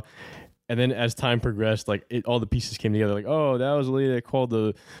saw. And then as time progressed, like all the pieces came together. Like, oh, that was a lady that called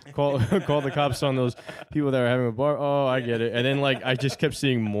the cops on those people that were having a bar. Oh, I get it. And then like I just kept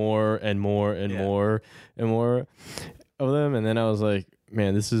seeing more and more and more and more of them. And then I was like,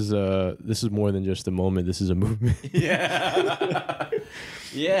 man, this is more than just a moment. This is a movement. Yeah.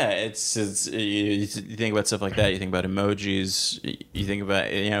 Yeah, it's you think about stuff like that. You think about emojis. You think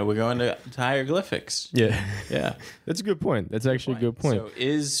about we're going to hieroglyphics. Yeah. That's a good point. That's actually a good point. So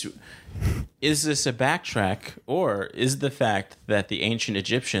is this a backtrack, or is the fact that the ancient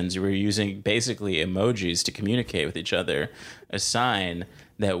Egyptians were using basically emojis to communicate with each other a sign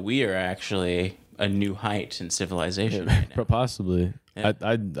that we are actually a new height in civilization? Right now? Possibly. Yeah.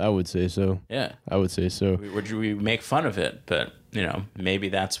 I would say so. Yeah, I would say so. We make fun of it, but maybe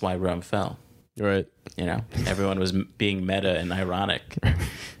that's why Rome fell. Right. Everyone was being meta and ironic.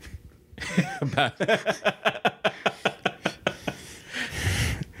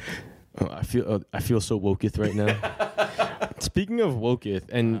 I feel so woketh right now. Speaking of woketh,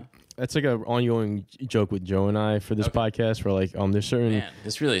 and that's like an ongoing joke with Joe and I for this podcast. Where like there's certain. Man,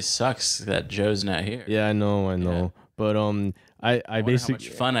 this really sucks that Joe's not here. Yeah, I know. Yeah. But I basically how much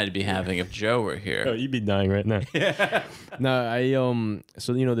fun I'd be having if Joe were here. Oh, you'd be dying right now. Yeah. No,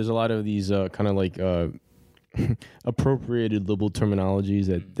 so there's a lot of these kind of like appropriated liberal terminologies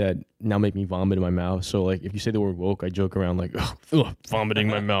that now make me vomit in my mouth. So like if you say the word woke, I joke around like vomiting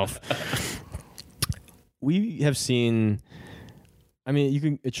my mouth. We have seen I mean, you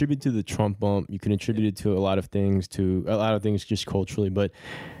can attribute to the Trump bump. You can attribute it to a lot of things, just culturally. But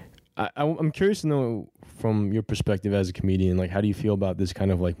I'm curious to know from your perspective as a comedian, like, how do you feel about this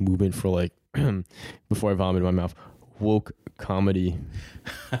kind of like movement for like, before I vomit in my mouth, woke comedy?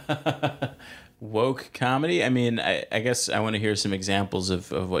 Woke comedy? I mean, I guess I want to hear some examples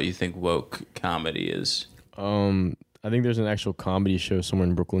of what you think woke comedy is. I think there's an actual comedy show somewhere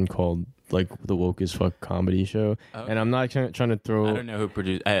in Brooklyn called like the Woke as Fuck Comedy Show. Okay. And I'm not trying to throw. I don't know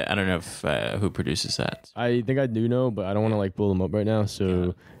who I don't know if who produces that. I think I do know, but I don't want to like blow them up right now.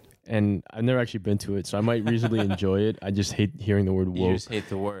 So, and I've never actually been to it, so I might reasonably enjoy it. I just hate hearing the word woke. You just hate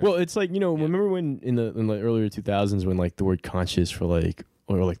the word. Well, it's like, remember when in the earlier 2000s when like the word conscious for like,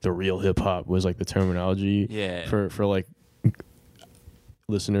 or like the real hip hop was like the terminology. Yeah. For like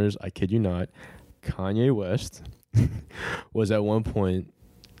listeners, I kid you not, Kanye West was at one point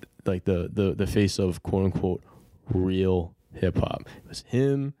like the face of quote unquote real hip hop. It was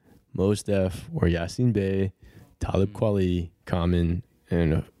him, Mos Def, or Yasin Bey, Talib Kweli, Common,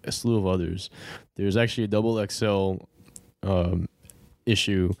 and a slew of others. There's actually a XXL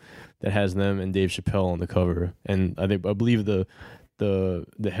issue that has them and Dave Chappelle on the cover, and I believe the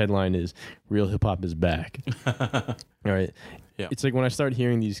headline is "Real Hip Hop is Back." All right. Yeah. It's like when I start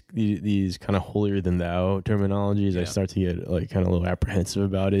hearing these kind of holier than thou terminologies, I start to get like kind of a little apprehensive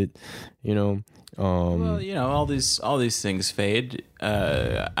about it, Well, all these things fade.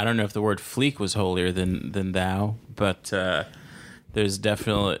 I don't know if the word fleek was holier than thou, but there's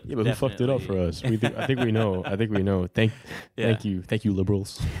definitely but who fucked it up for us? I think we know. Thank you,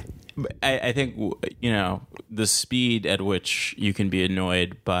 liberals. I think the speed at which you can be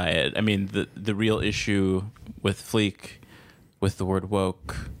annoyed by it. I mean, the real issue with fleek, with the word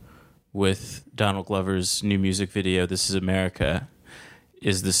woke, with Donald Glover's new music video, This Is America,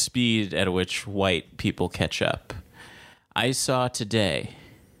 is the speed at which white people catch up. I saw today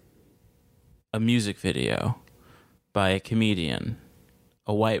a music video by a comedian,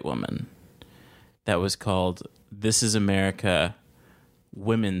 a white woman, that was called This Is America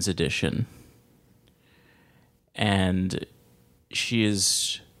Women's Edition. And she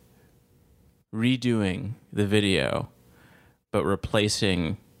is redoing the video, but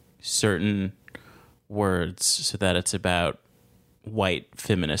replacing certain words so that it's about white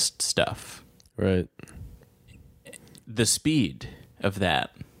feminist stuff. Right. The speed of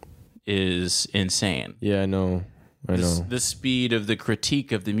that is insane. Yeah, I know. The speed of the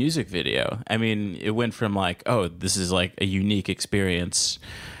critique of the music video. I mean, it went from like, oh, this is like a unique experience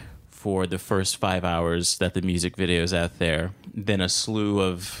for the first 5 hours that the music video is out there, then a slew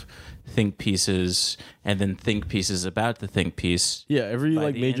of think pieces, and then think pieces about the think piece. Yeah, every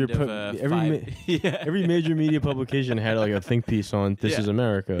like major every major media publication had like a think piece on This Is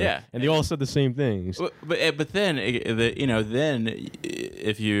America. Yeah, and they all said the same things. But then then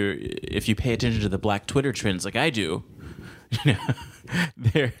if you pay attention to the Black Twitter trends like I do,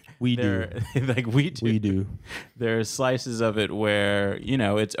 we do. There are slices of it where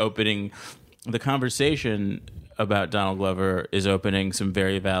it's opening the conversation about Donald Glover is opening some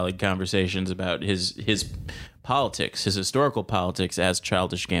very valid conversations about his politics, his historical politics as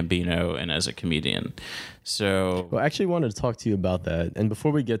Childish Gambino and as a comedian. So, well, I actually wanted to talk to you about that. And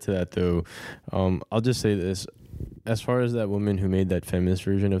before we get to that, though, I'll just say this: as far as that woman who made that feminist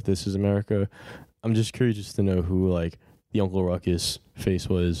version of This Is America, I'm just curious to know who like the Uncle Ruckus face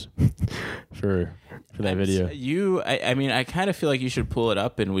was for that video. I mean, I kind of feel like you should pull it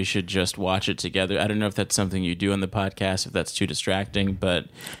up and we should just watch it together. I don't know if that's something you do on the podcast, if that's too distracting, but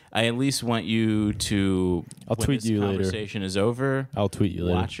I at least want you to. I'll tweet you later. Conversation is over. I'll tweet you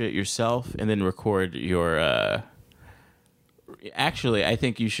later. Watch it yourself and then record your. Actually, I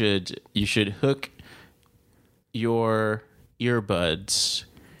think you should hook your earbuds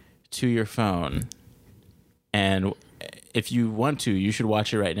to your phone, and if you want to, you should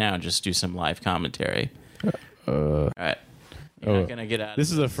watch it right now and just do some live commentary. All right. You're not going to get out of this.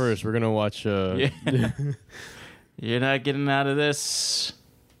 This is a first. We're going to watch... You're not getting out of this.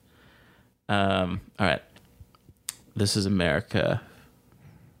 All right. This is America.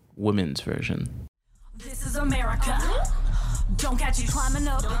 Women's version. This is America. Don't catch you climbing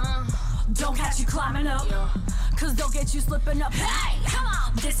up. Don't catch you climbing up. Cause they'll get you slipping up. Hey, come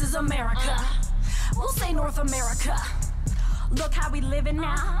on. This is America. We'll say North America. Look how we living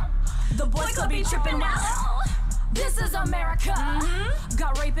now. The boys could be tripping now. This is America.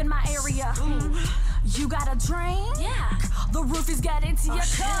 Got rape in my area. You got a drink? Yeah. The roof is getting to your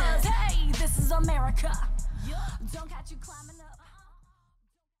cuz. Hey, this is America. Don't catch you climbing up.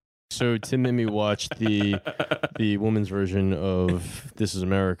 So Tim made me watch the woman's version of This Is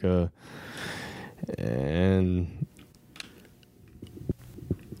America, and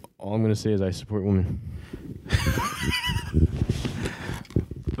All I'm gonna say is I support women.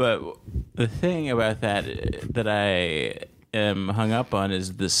 But the thing about that I am hung up on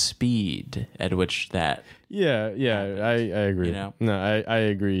is the speed at which that. Yeah, I agree. You know? No, I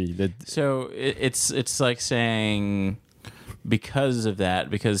agree that. So it's like saying, because of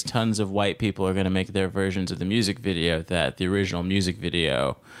that, because tons of white people are going to make their versions of the music video, that the original music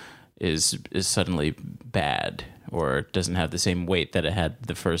video is suddenly bad or doesn't have the same weight that it had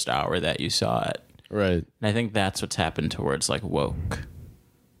the first hour that you saw it. Right. And I think that's what's happened towards like woke.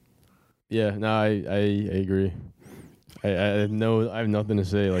 Yeah, no, I agree. I have nothing to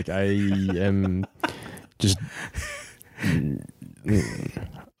say. Like, I am just. I'm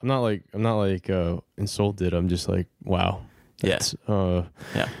not like insulted. I'm just like, wow. Yes. Yeah.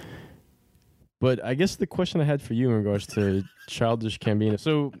 Yeah. But I guess the question I had for you in regards to Childish Gambino.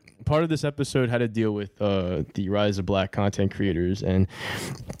 So part of this episode had to deal with the rise of black content creators, and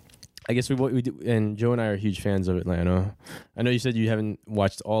I guess what we do, and Joe and I are huge fans of Atlanta. I know you said you haven't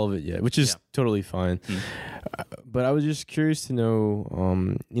watched all of it yet, which is totally fine. But I was just curious to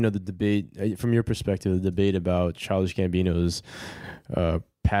know, the debate from your perspective, the debate about Childish Gambino's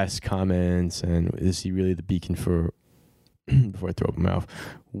past comments, and is he really the beacon for? Before I throw up my mouth,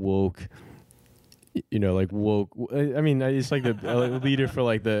 woke. Like woke. I mean, it's like the leader for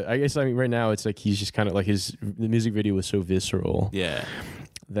like the. I guess right now it's like he's just kind of like the music video was so visceral. Yeah.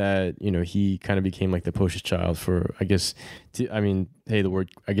 That he kind of became like the poster child for, I guess. Hey, the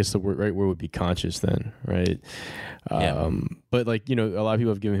right word would be conscious then, right? But like a lot of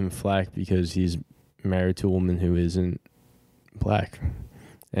people have given him flack because he's married to a woman who isn't black,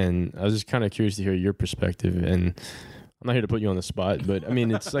 and I was just kind of curious to hear your perspective. And I'm not here to put you on the spot, but I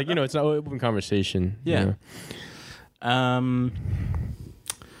mean, it's like it's an open conversation. Yeah. I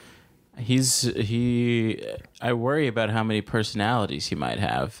worry about how many personalities he might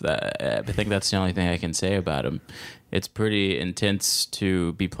have. I think that's the only thing I can say about him. It's pretty intense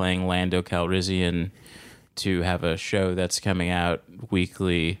to be playing Lando Calrissian, to have a show that's coming out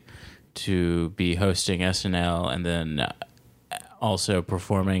weekly, to be hosting SNL, and then also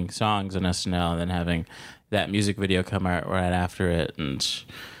performing songs on SNL, and then having that music video come out right after it. And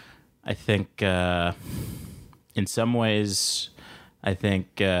I think in some ways, I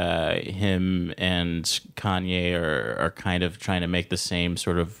think him and Kanye are kind of trying to make the same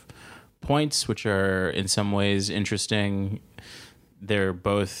sort of points, which are in some ways interesting. They're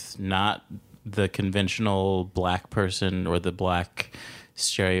both not the conventional black person or the black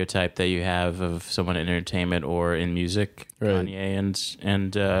stereotype that you have of someone in entertainment or in music, right. Kanye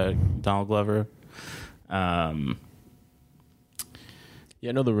and Donald Glover. I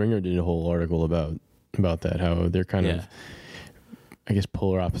know The Ringer did a whole article about that, how they're kind of, I guess,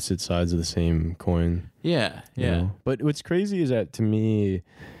 polar opposite sides of the same coin. Yeah. But what's crazy is that, to me,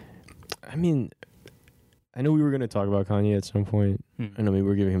 I mean, I know we were going to talk about Kanye at some point. I know maybe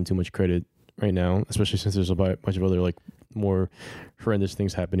we're giving him too much credit right now, especially since there's a bunch of other like more horrendous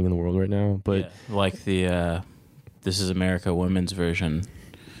things happening in the world right now. But like the This Is America women's version.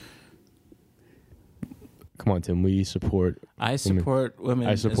 Come on, Tim. We support. I support women.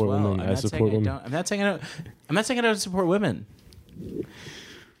 I support women. I support women. I'm not saying I don't support women.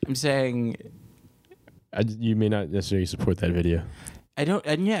 I'm saying you may not necessarily support that video. I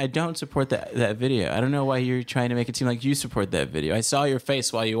don't support that video. I don't know why you're trying to make it seem like you support that video. I saw your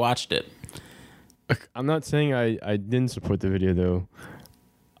face while you watched it. I'm not saying I didn't support the video, though.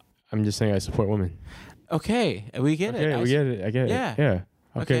 I'm just saying I support women. Okay, we get it. We get it. I get it. Yeah.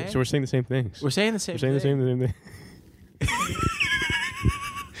 Okay, so we're saying the same things. We're saying the same thing.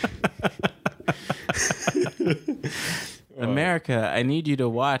 America, I need you to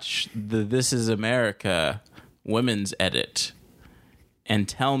watch the This Is America women's edit and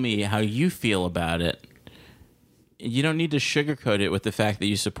tell me how you feel about it. You don't need to sugarcoat it with the fact that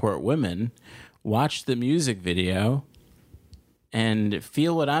you support women. Watch the music video and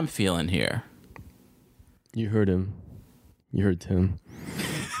feel what I'm feeling here. You heard him. You heard Tim.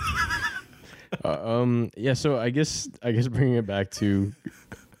 So I guess bringing it back to,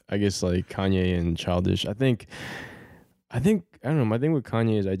 I guess, like Kanye and Childish. I think I don't know. My thing with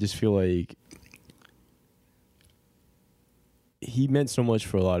Kanye is I just feel like he meant so much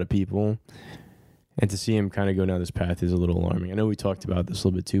for a lot of people, and to see him kind of go down this path is a little alarming. I know we talked about this a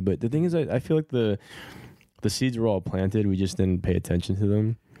little bit too, but the thing is, I feel like the seeds were all planted. We just didn't pay attention to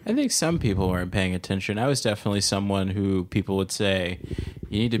them. I think some people weren't paying attention. I was definitely someone who people would say,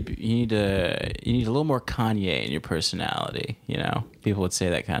 you need a little more Kanye in your personality. You know, people would say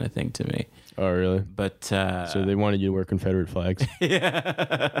that kind of thing to me. Oh, really? But So they wanted you to wear Confederate flags.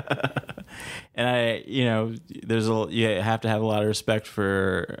 yeah. And you have to have a lot of respect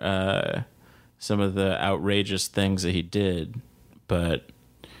for some of the outrageous things that he did, but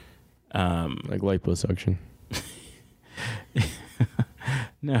Like liposuction.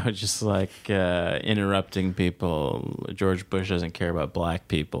 no, just like interrupting people. George Bush doesn't care about black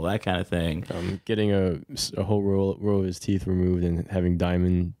people, that kind of thing. Getting a whole row of his teeth removed and having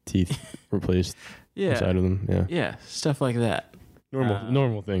diamond teeth replaced inside of them. Yeah. Yeah, stuff like that.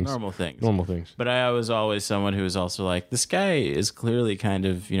 Normal things. Normal things. Normal things. But I was always someone who was also like, this guy is clearly kind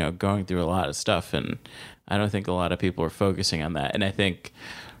of, going through a lot of stuff, and I don't think a lot of people are focusing on that. And I think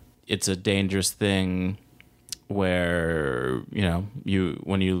it's a dangerous thing where,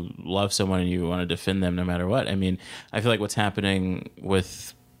 when you love someone and you want to defend them no matter what. I mean, I feel like what's happening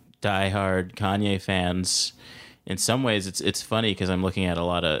with diehard Kanye fans, in some ways it's funny because I'm looking at a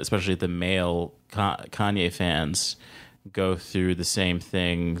lot of, especially the male Kanye fans, go through the same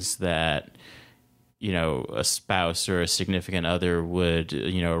things that a spouse or a significant other would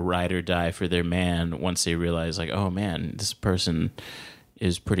ride or die for their man once they realize, like, oh man, this person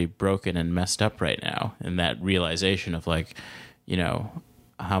is pretty broken and messed up right now. And that realization of, like,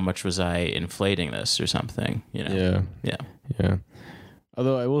 how much was I inflating this or something, Yeah. Yeah.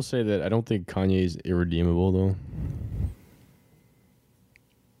 Although I will say that I don't think Kanye is irredeemable, though.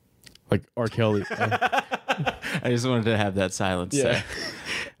 Like R. Kelly. I just wanted to have that silence there.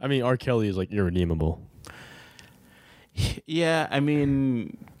 I mean, R. Kelly is like irredeemable. Yeah, I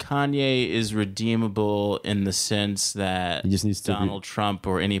mean, Kanye is redeemable in the sense that He just needs to Donald Trump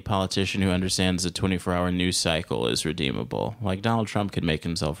or any politician who understands the 24-hour news cycle is redeemable. Like, Donald Trump could make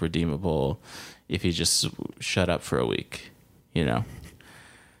himself redeemable if he just shut up for a week,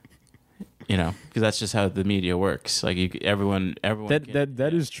 because that's just how the media works. Like, everyone.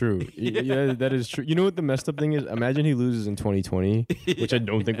 That is true. Yeah, that is true. You know what the messed up thing is? Imagine he loses in 2020, which I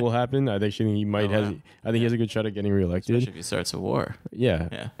don't think will happen. I think he might have. I think he has a good shot at getting reelected. Especially if he starts a war.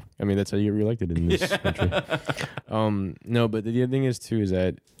 Yeah. I mean, that's how you get reelected in this country. No, but the other thing is too is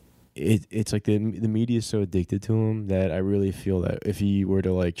that it's like the media is so addicted to him that I really feel that if he were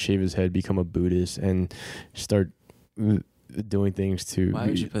to like shave his head, become a Buddhist, and start doing things to. Why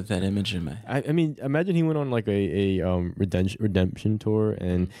would you put that image in my head? I mean, imagine he went on like a redemption tour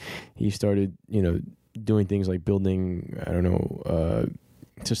and he started, doing things like building, I don't know,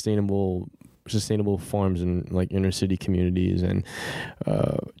 sustainable farms in like inner city communities and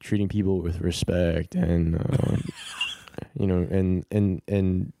treating people with respect and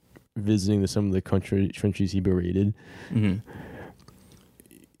and visiting some of the countries he berated. Mm-hmm.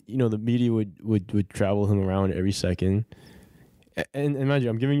 The media would travel him around every second. And imagine,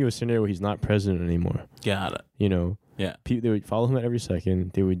 I'm giving you a scenario where he's not president anymore. Got it. Yeah. They would follow him at every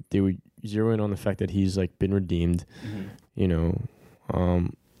second. They would zero in on the fact that he's like been redeemed. Mm-hmm.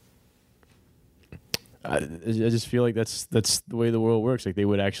 I just feel like that's the way the world works. Like they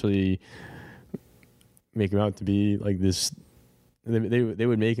would actually make him out to be like this. They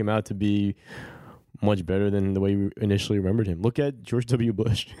would make him out to be much better than the way we initially remembered him. Look at George W.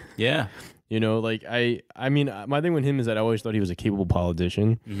 Bush. Yeah. Like I mean, my thing with him is that I always thought he was a capable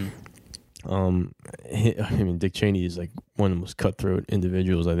politician. Mm-hmm. I mean, Dick Cheney is like one of the most cutthroat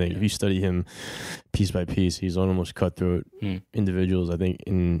individuals, I think. Yeah. If you study him piece by piece, he's one of the most cutthroat individuals, I think,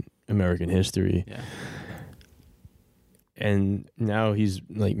 in American history. Yeah. And now he's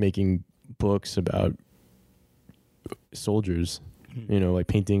like making books about soldiers. Like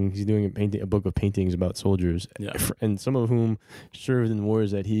painting. He's doing a book of paintings about soldiers, and some of whom served in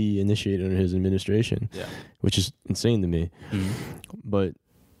wars that he initiated under his administration. Yeah. Which is insane to me. Mm-hmm. But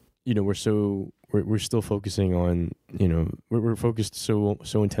we're still focusing on we're focused so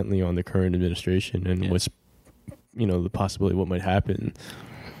intently on the current administration and what's the possibility of what might happen.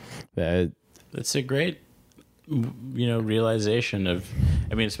 That's a great realization of.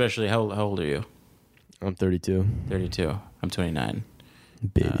 I mean, especially how old are you? I'm 32. 32. I'm 29.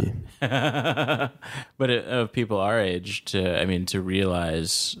 Baby. But of people our age to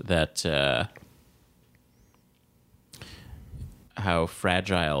realize that how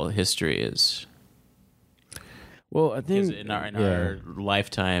fragile history is. Well, I think in our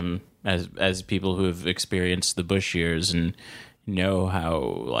lifetime as people who have experienced the Bush years and know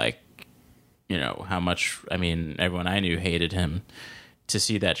how how much, everyone I knew hated him. To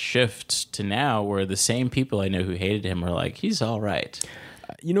see that shift to now where the same people I know who hated him are like, he's all right.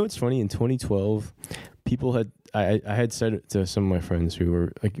 It's funny, in 2012, people had I had said it to some of my friends who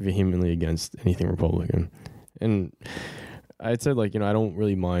were like vehemently against anything Republican, and I had said like, I don't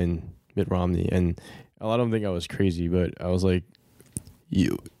really mind Mitt Romney, and a lot of them think I was crazy, but I was like,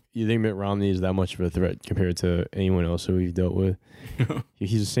 you think Mitt Romney is that much of a threat compared to anyone else who we've dealt with?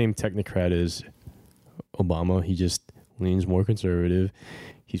 He's the same technocrat as Obama. He just leans more conservative.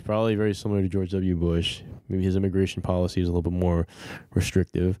 He's probably very similar to George W. Bush. Maybe his immigration policy is a little bit more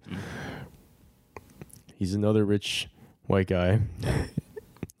restrictive. He's another rich white guy.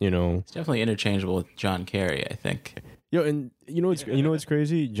 It's definitely interchangeable with John Kerry, I think. Yo, and what's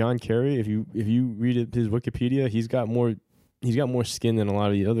crazy? John Kerry, if you read his Wikipedia, he's got more skin than a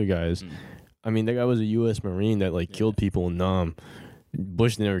lot of the other guys. I mean, that guy was a U.S. Marine that killed people in Nam.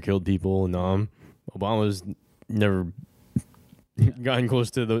 Bush never killed people in Nam. Obama's never gotten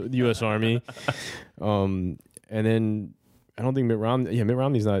close to the U.S. Army. And then I don't think Mitt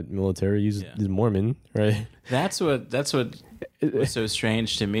Romney's not military. He's Mormon, right? That's what was so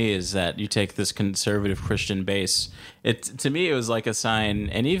strange to me, is that you take this conservative Christian base. To me, it was like a sign,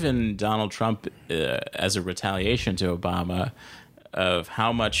 and even Donald Trump, as a retaliation to Obama, of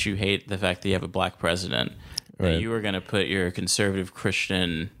how much you hate the fact that you have a black president, right, that you were going to put your conservative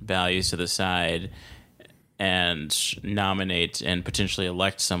Christian values to the side and nominate and potentially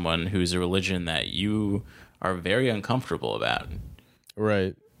elect someone who's a religion that you are very uncomfortable about.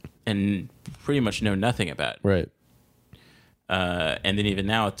 Right. And pretty much know nothing about. Right. And then even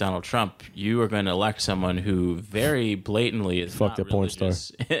now with Donald Trump, you are going to elect someone who very blatantly is fucked not up porn star,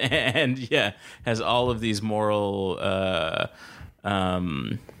 and has all of these moral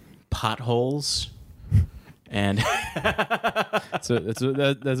potholes. And that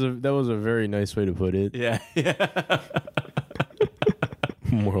was a very nice way to put it. Yeah.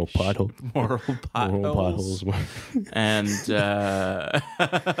 Moral potholes. Moral potholes. And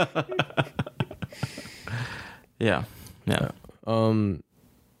yeah.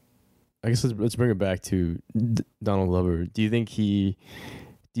 I guess let's bring it back to Donald Glover. Do you think he's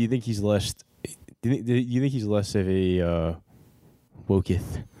less of a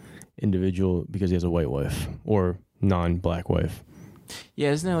woketh individual because he has a white wife or non-black wife?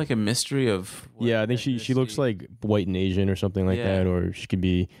 Yeah, isn't there like a mystery of? Yeah, I think she looks like white and Asian or something like that, or she could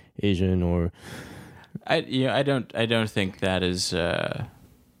be Asian or. I don't think that is a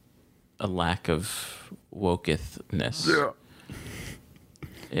lack of wokethness.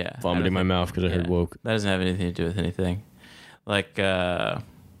 Yeah. Vomiting in my mouth because I heard woke. That doesn't have anything to do with anything. Like, I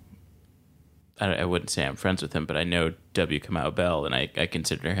wouldn't say I'm friends with him, but I know W. Kamau Bell, and I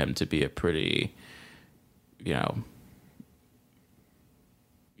consider him to be a pretty, I'm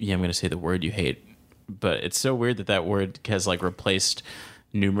going to say the word you hate, but it's so weird that word has replaced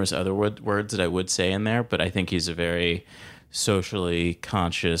numerous other words that I would say in there, but I think he's a very socially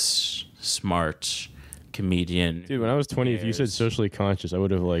conscious, smart comedian. Dude, when I was 20, if you said socially conscious, I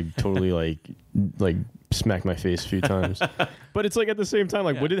would have totally smacked my face a few times. But it's at the same time,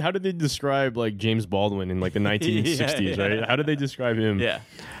 how did they describe James Baldwin in the 1960s, right? How did they describe him? Yeah.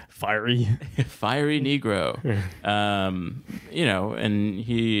 Fiery Negro. And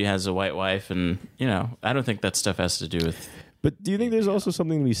he has a white wife, and I don't think that stuff has to do with. But do you think there's also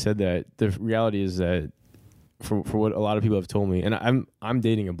something to be said that the reality is that for what a lot of people have told me, and I'm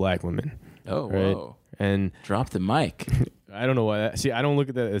dating a black woman. Oh, right? Whoa. And drop the mic. I don't know why. See, I don't look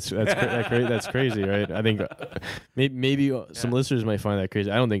at that. That's crazy, right? I think maybe some listeners might find that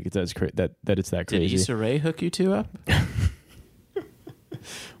crazy. I don't think that it's that crazy. Did Issa Rae hook you two up?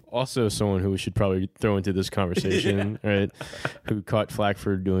 Also, someone who we should probably throw into this conversation, right? Who caught flack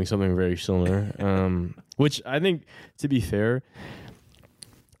for doing something very similar. Which I think, to be fair,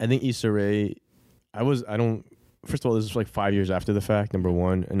 I think Issa Rae. First of all, this is 5 years after the fact. Number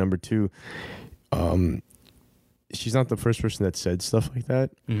one, and number two, she's not the first person that said stuff like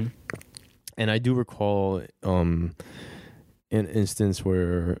that. Mm-hmm. And I do recall an instance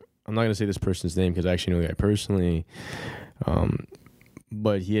where, I'm not going to say this person's name because I actually know the guy personally,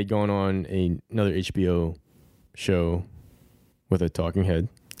 but he had gone on another HBO show with a talking head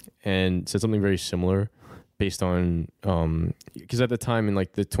and said something very similar based on, because at the time in the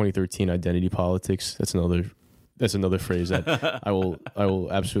 2013 identity politics, that's another phrase that I will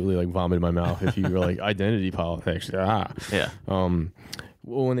absolutely vomit in my mouth if you were identity politics. Yeah. Well,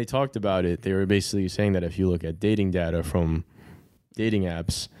 when they talked about it, they were basically saying that if you look at dating data from dating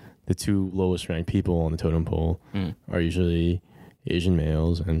apps, the two lowest ranked people on the totem pole are usually Asian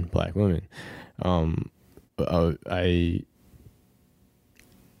males and black women. I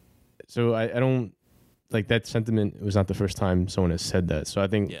don't that sentiment was not the first time someone has said that. So I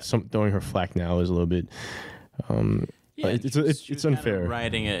think throwing her flack now is a little bit. It's unfair.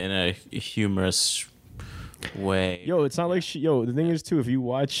 Writing it in a humorous Way. Yo, it's not like she. Yo, the thing is too. If you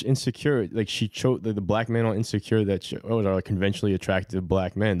watch Insecure, like she chose the black men on Insecure that are like conventionally attractive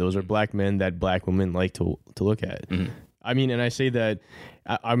black men. Those are black men that black women like to look at. Mm-hmm. I mean, and I say that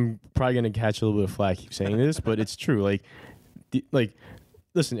I'm probably gonna catch a little bit of flack saying this, but it's true. Like,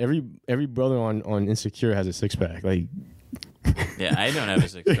 listen, every brother on Insecure has a 6-pack. Like, Yeah, I don't have a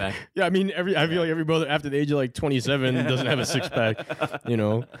 6-pack. yeah, I mean, I feel like every brother after the age of like 27 doesn't have a 6-pack. You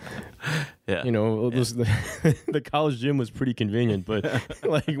know. Yeah. You know, the college gym was pretty convenient, but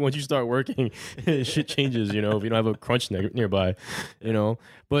like once you start working, shit changes, you know, if you don't have a crunch nearby, you know.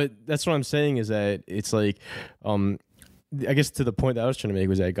 But that's what I'm saying is that it's like, I guess to the point that I was trying to make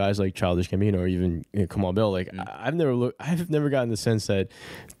was that guys like Childish Gambino or even Kamal Bell, like I've never gotten the sense that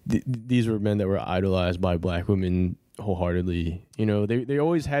these were men that were idolized by black women wholeheartedly. You know, they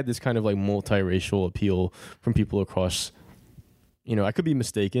always had this kind of like multiracial appeal from people across. You know, I could be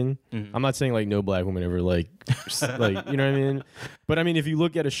mistaken. Mm-hmm. I'm not saying like no black woman ever like you know what I mean. But I mean, if you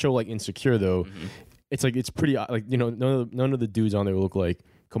look at a show like Insecure, though, it's like it's pretty like, you know, none of the dudes on there look like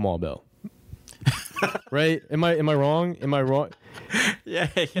Kamal Bell. Right? Am I wrong? Am I wrong? Yeah,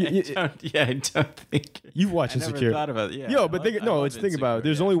 I don't think You've watched I never Insecure. thought about it. Yeah, Yo, but let's think about it.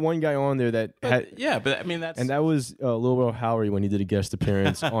 There's only one guy on there that had. Yeah, but I mean that's And that was Lil Rel Howery when he did a guest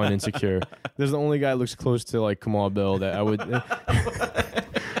appearance on Insecure. There's the only guy that looks close to like Kamal Bell that I would.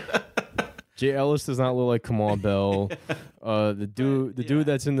 Jay Ellis does not look like Kamal Bell. The dude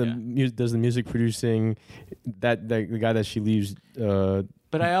that's in the does the music producing, that the guy that she leaves.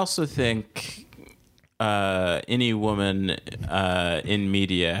 But I also think any woman in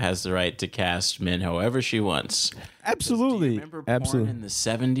media has the right to cast men however she wants. Absolutely, Do you remember porn absolutely. in the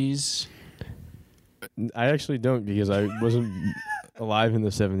 70s? I actually don't because I wasn't alive in the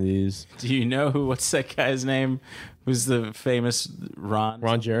 70s. Do you know what's that guy's name? Who's the famous Ron?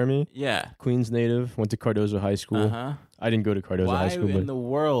 Ron Jeremy, Yeah. Queens native, went to Cardozo High School. Uh-huh. I didn't go to Cardozo Why High School, in but the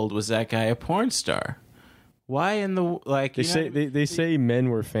world was that guy a porn star? Why in the like? they say they say men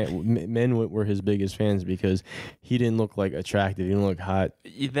were his biggest fans because he didn't look like attractive. He didn't look hot.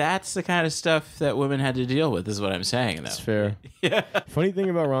 That's the kind of stuff that women had to deal with. Is what I'm saying. Though. That's fair. Yeah. Funny thing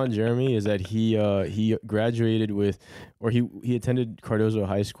about Ron Jeremy is that he graduated with, or he attended Cardozo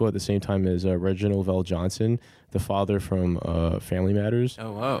High School at the same time as Reginald Vell Johnson, the father from Family Matters,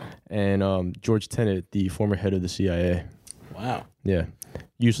 Oh whoa! and George Tenet, the former head of the CIA. Wow. Yeah,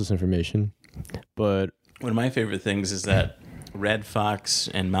 useless information, but. One of my favorite things is that Red Fox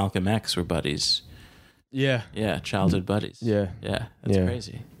and Malcolm X were buddies. Yeah. Yeah, childhood buddies. Yeah. Yeah, that's Yeah.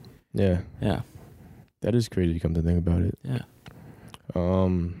 crazy. Yeah. Yeah. That is crazy to come to think about it. Yeah.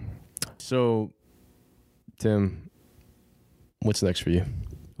 So, Tim, what's next for you?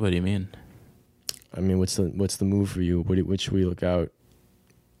 What do you mean? I mean, what's the move for you? What should we look out?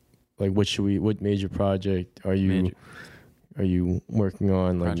 Like, what major project are you working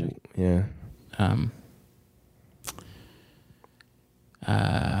on? Like, Project. yeah.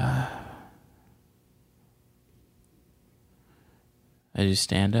 I do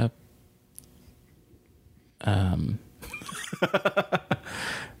stand up.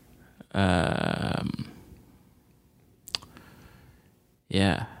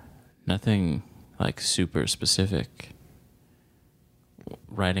 Yeah, nothing like super specific.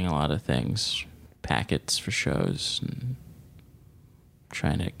 Writing a lot of things, packets for shows, and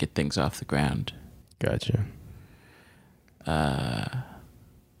trying to get things off the ground. Gotcha.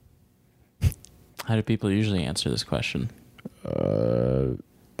 How do people usually answer this question? They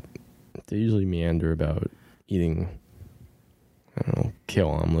usually meander about eating, I don't know, kale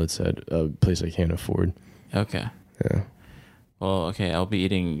omelets at a place I can't afford. Okay. Yeah. Well, okay, I'll be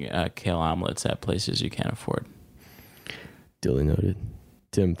eating kale omelets at places you can't afford. Duly noted.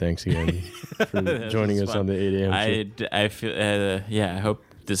 Tim, thanks again for joining was us fun. on the 8 a.m. show. I feel, I hope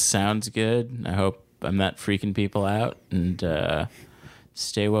this sounds good. I hope I'm not freaking people out. And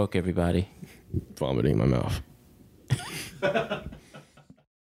stay woke, everybody. Vomiting in my mouth.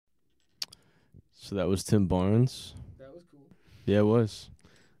 So that was Tim Barnes. That was cool. Yeah, it was.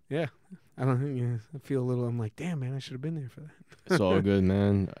 Yeah. I don't think, I feel a little, I'm like, damn, man, I should have been there for that. It's all good,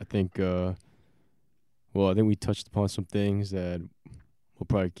 man. I think, I think we touched upon some things that we'll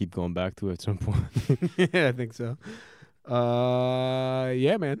probably keep going back to at some point. Yeah, I think so.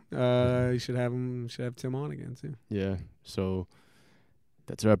 Yeah, man. You should have Tim on again too. Yeah. So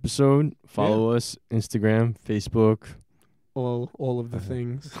that's our episode. Follow us, Instagram, Facebook, All of the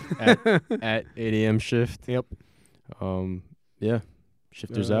things. at 8 a.m. shift. Yep. Yeah.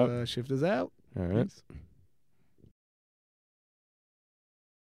 Shifters out. Shifters out. All right. Peace.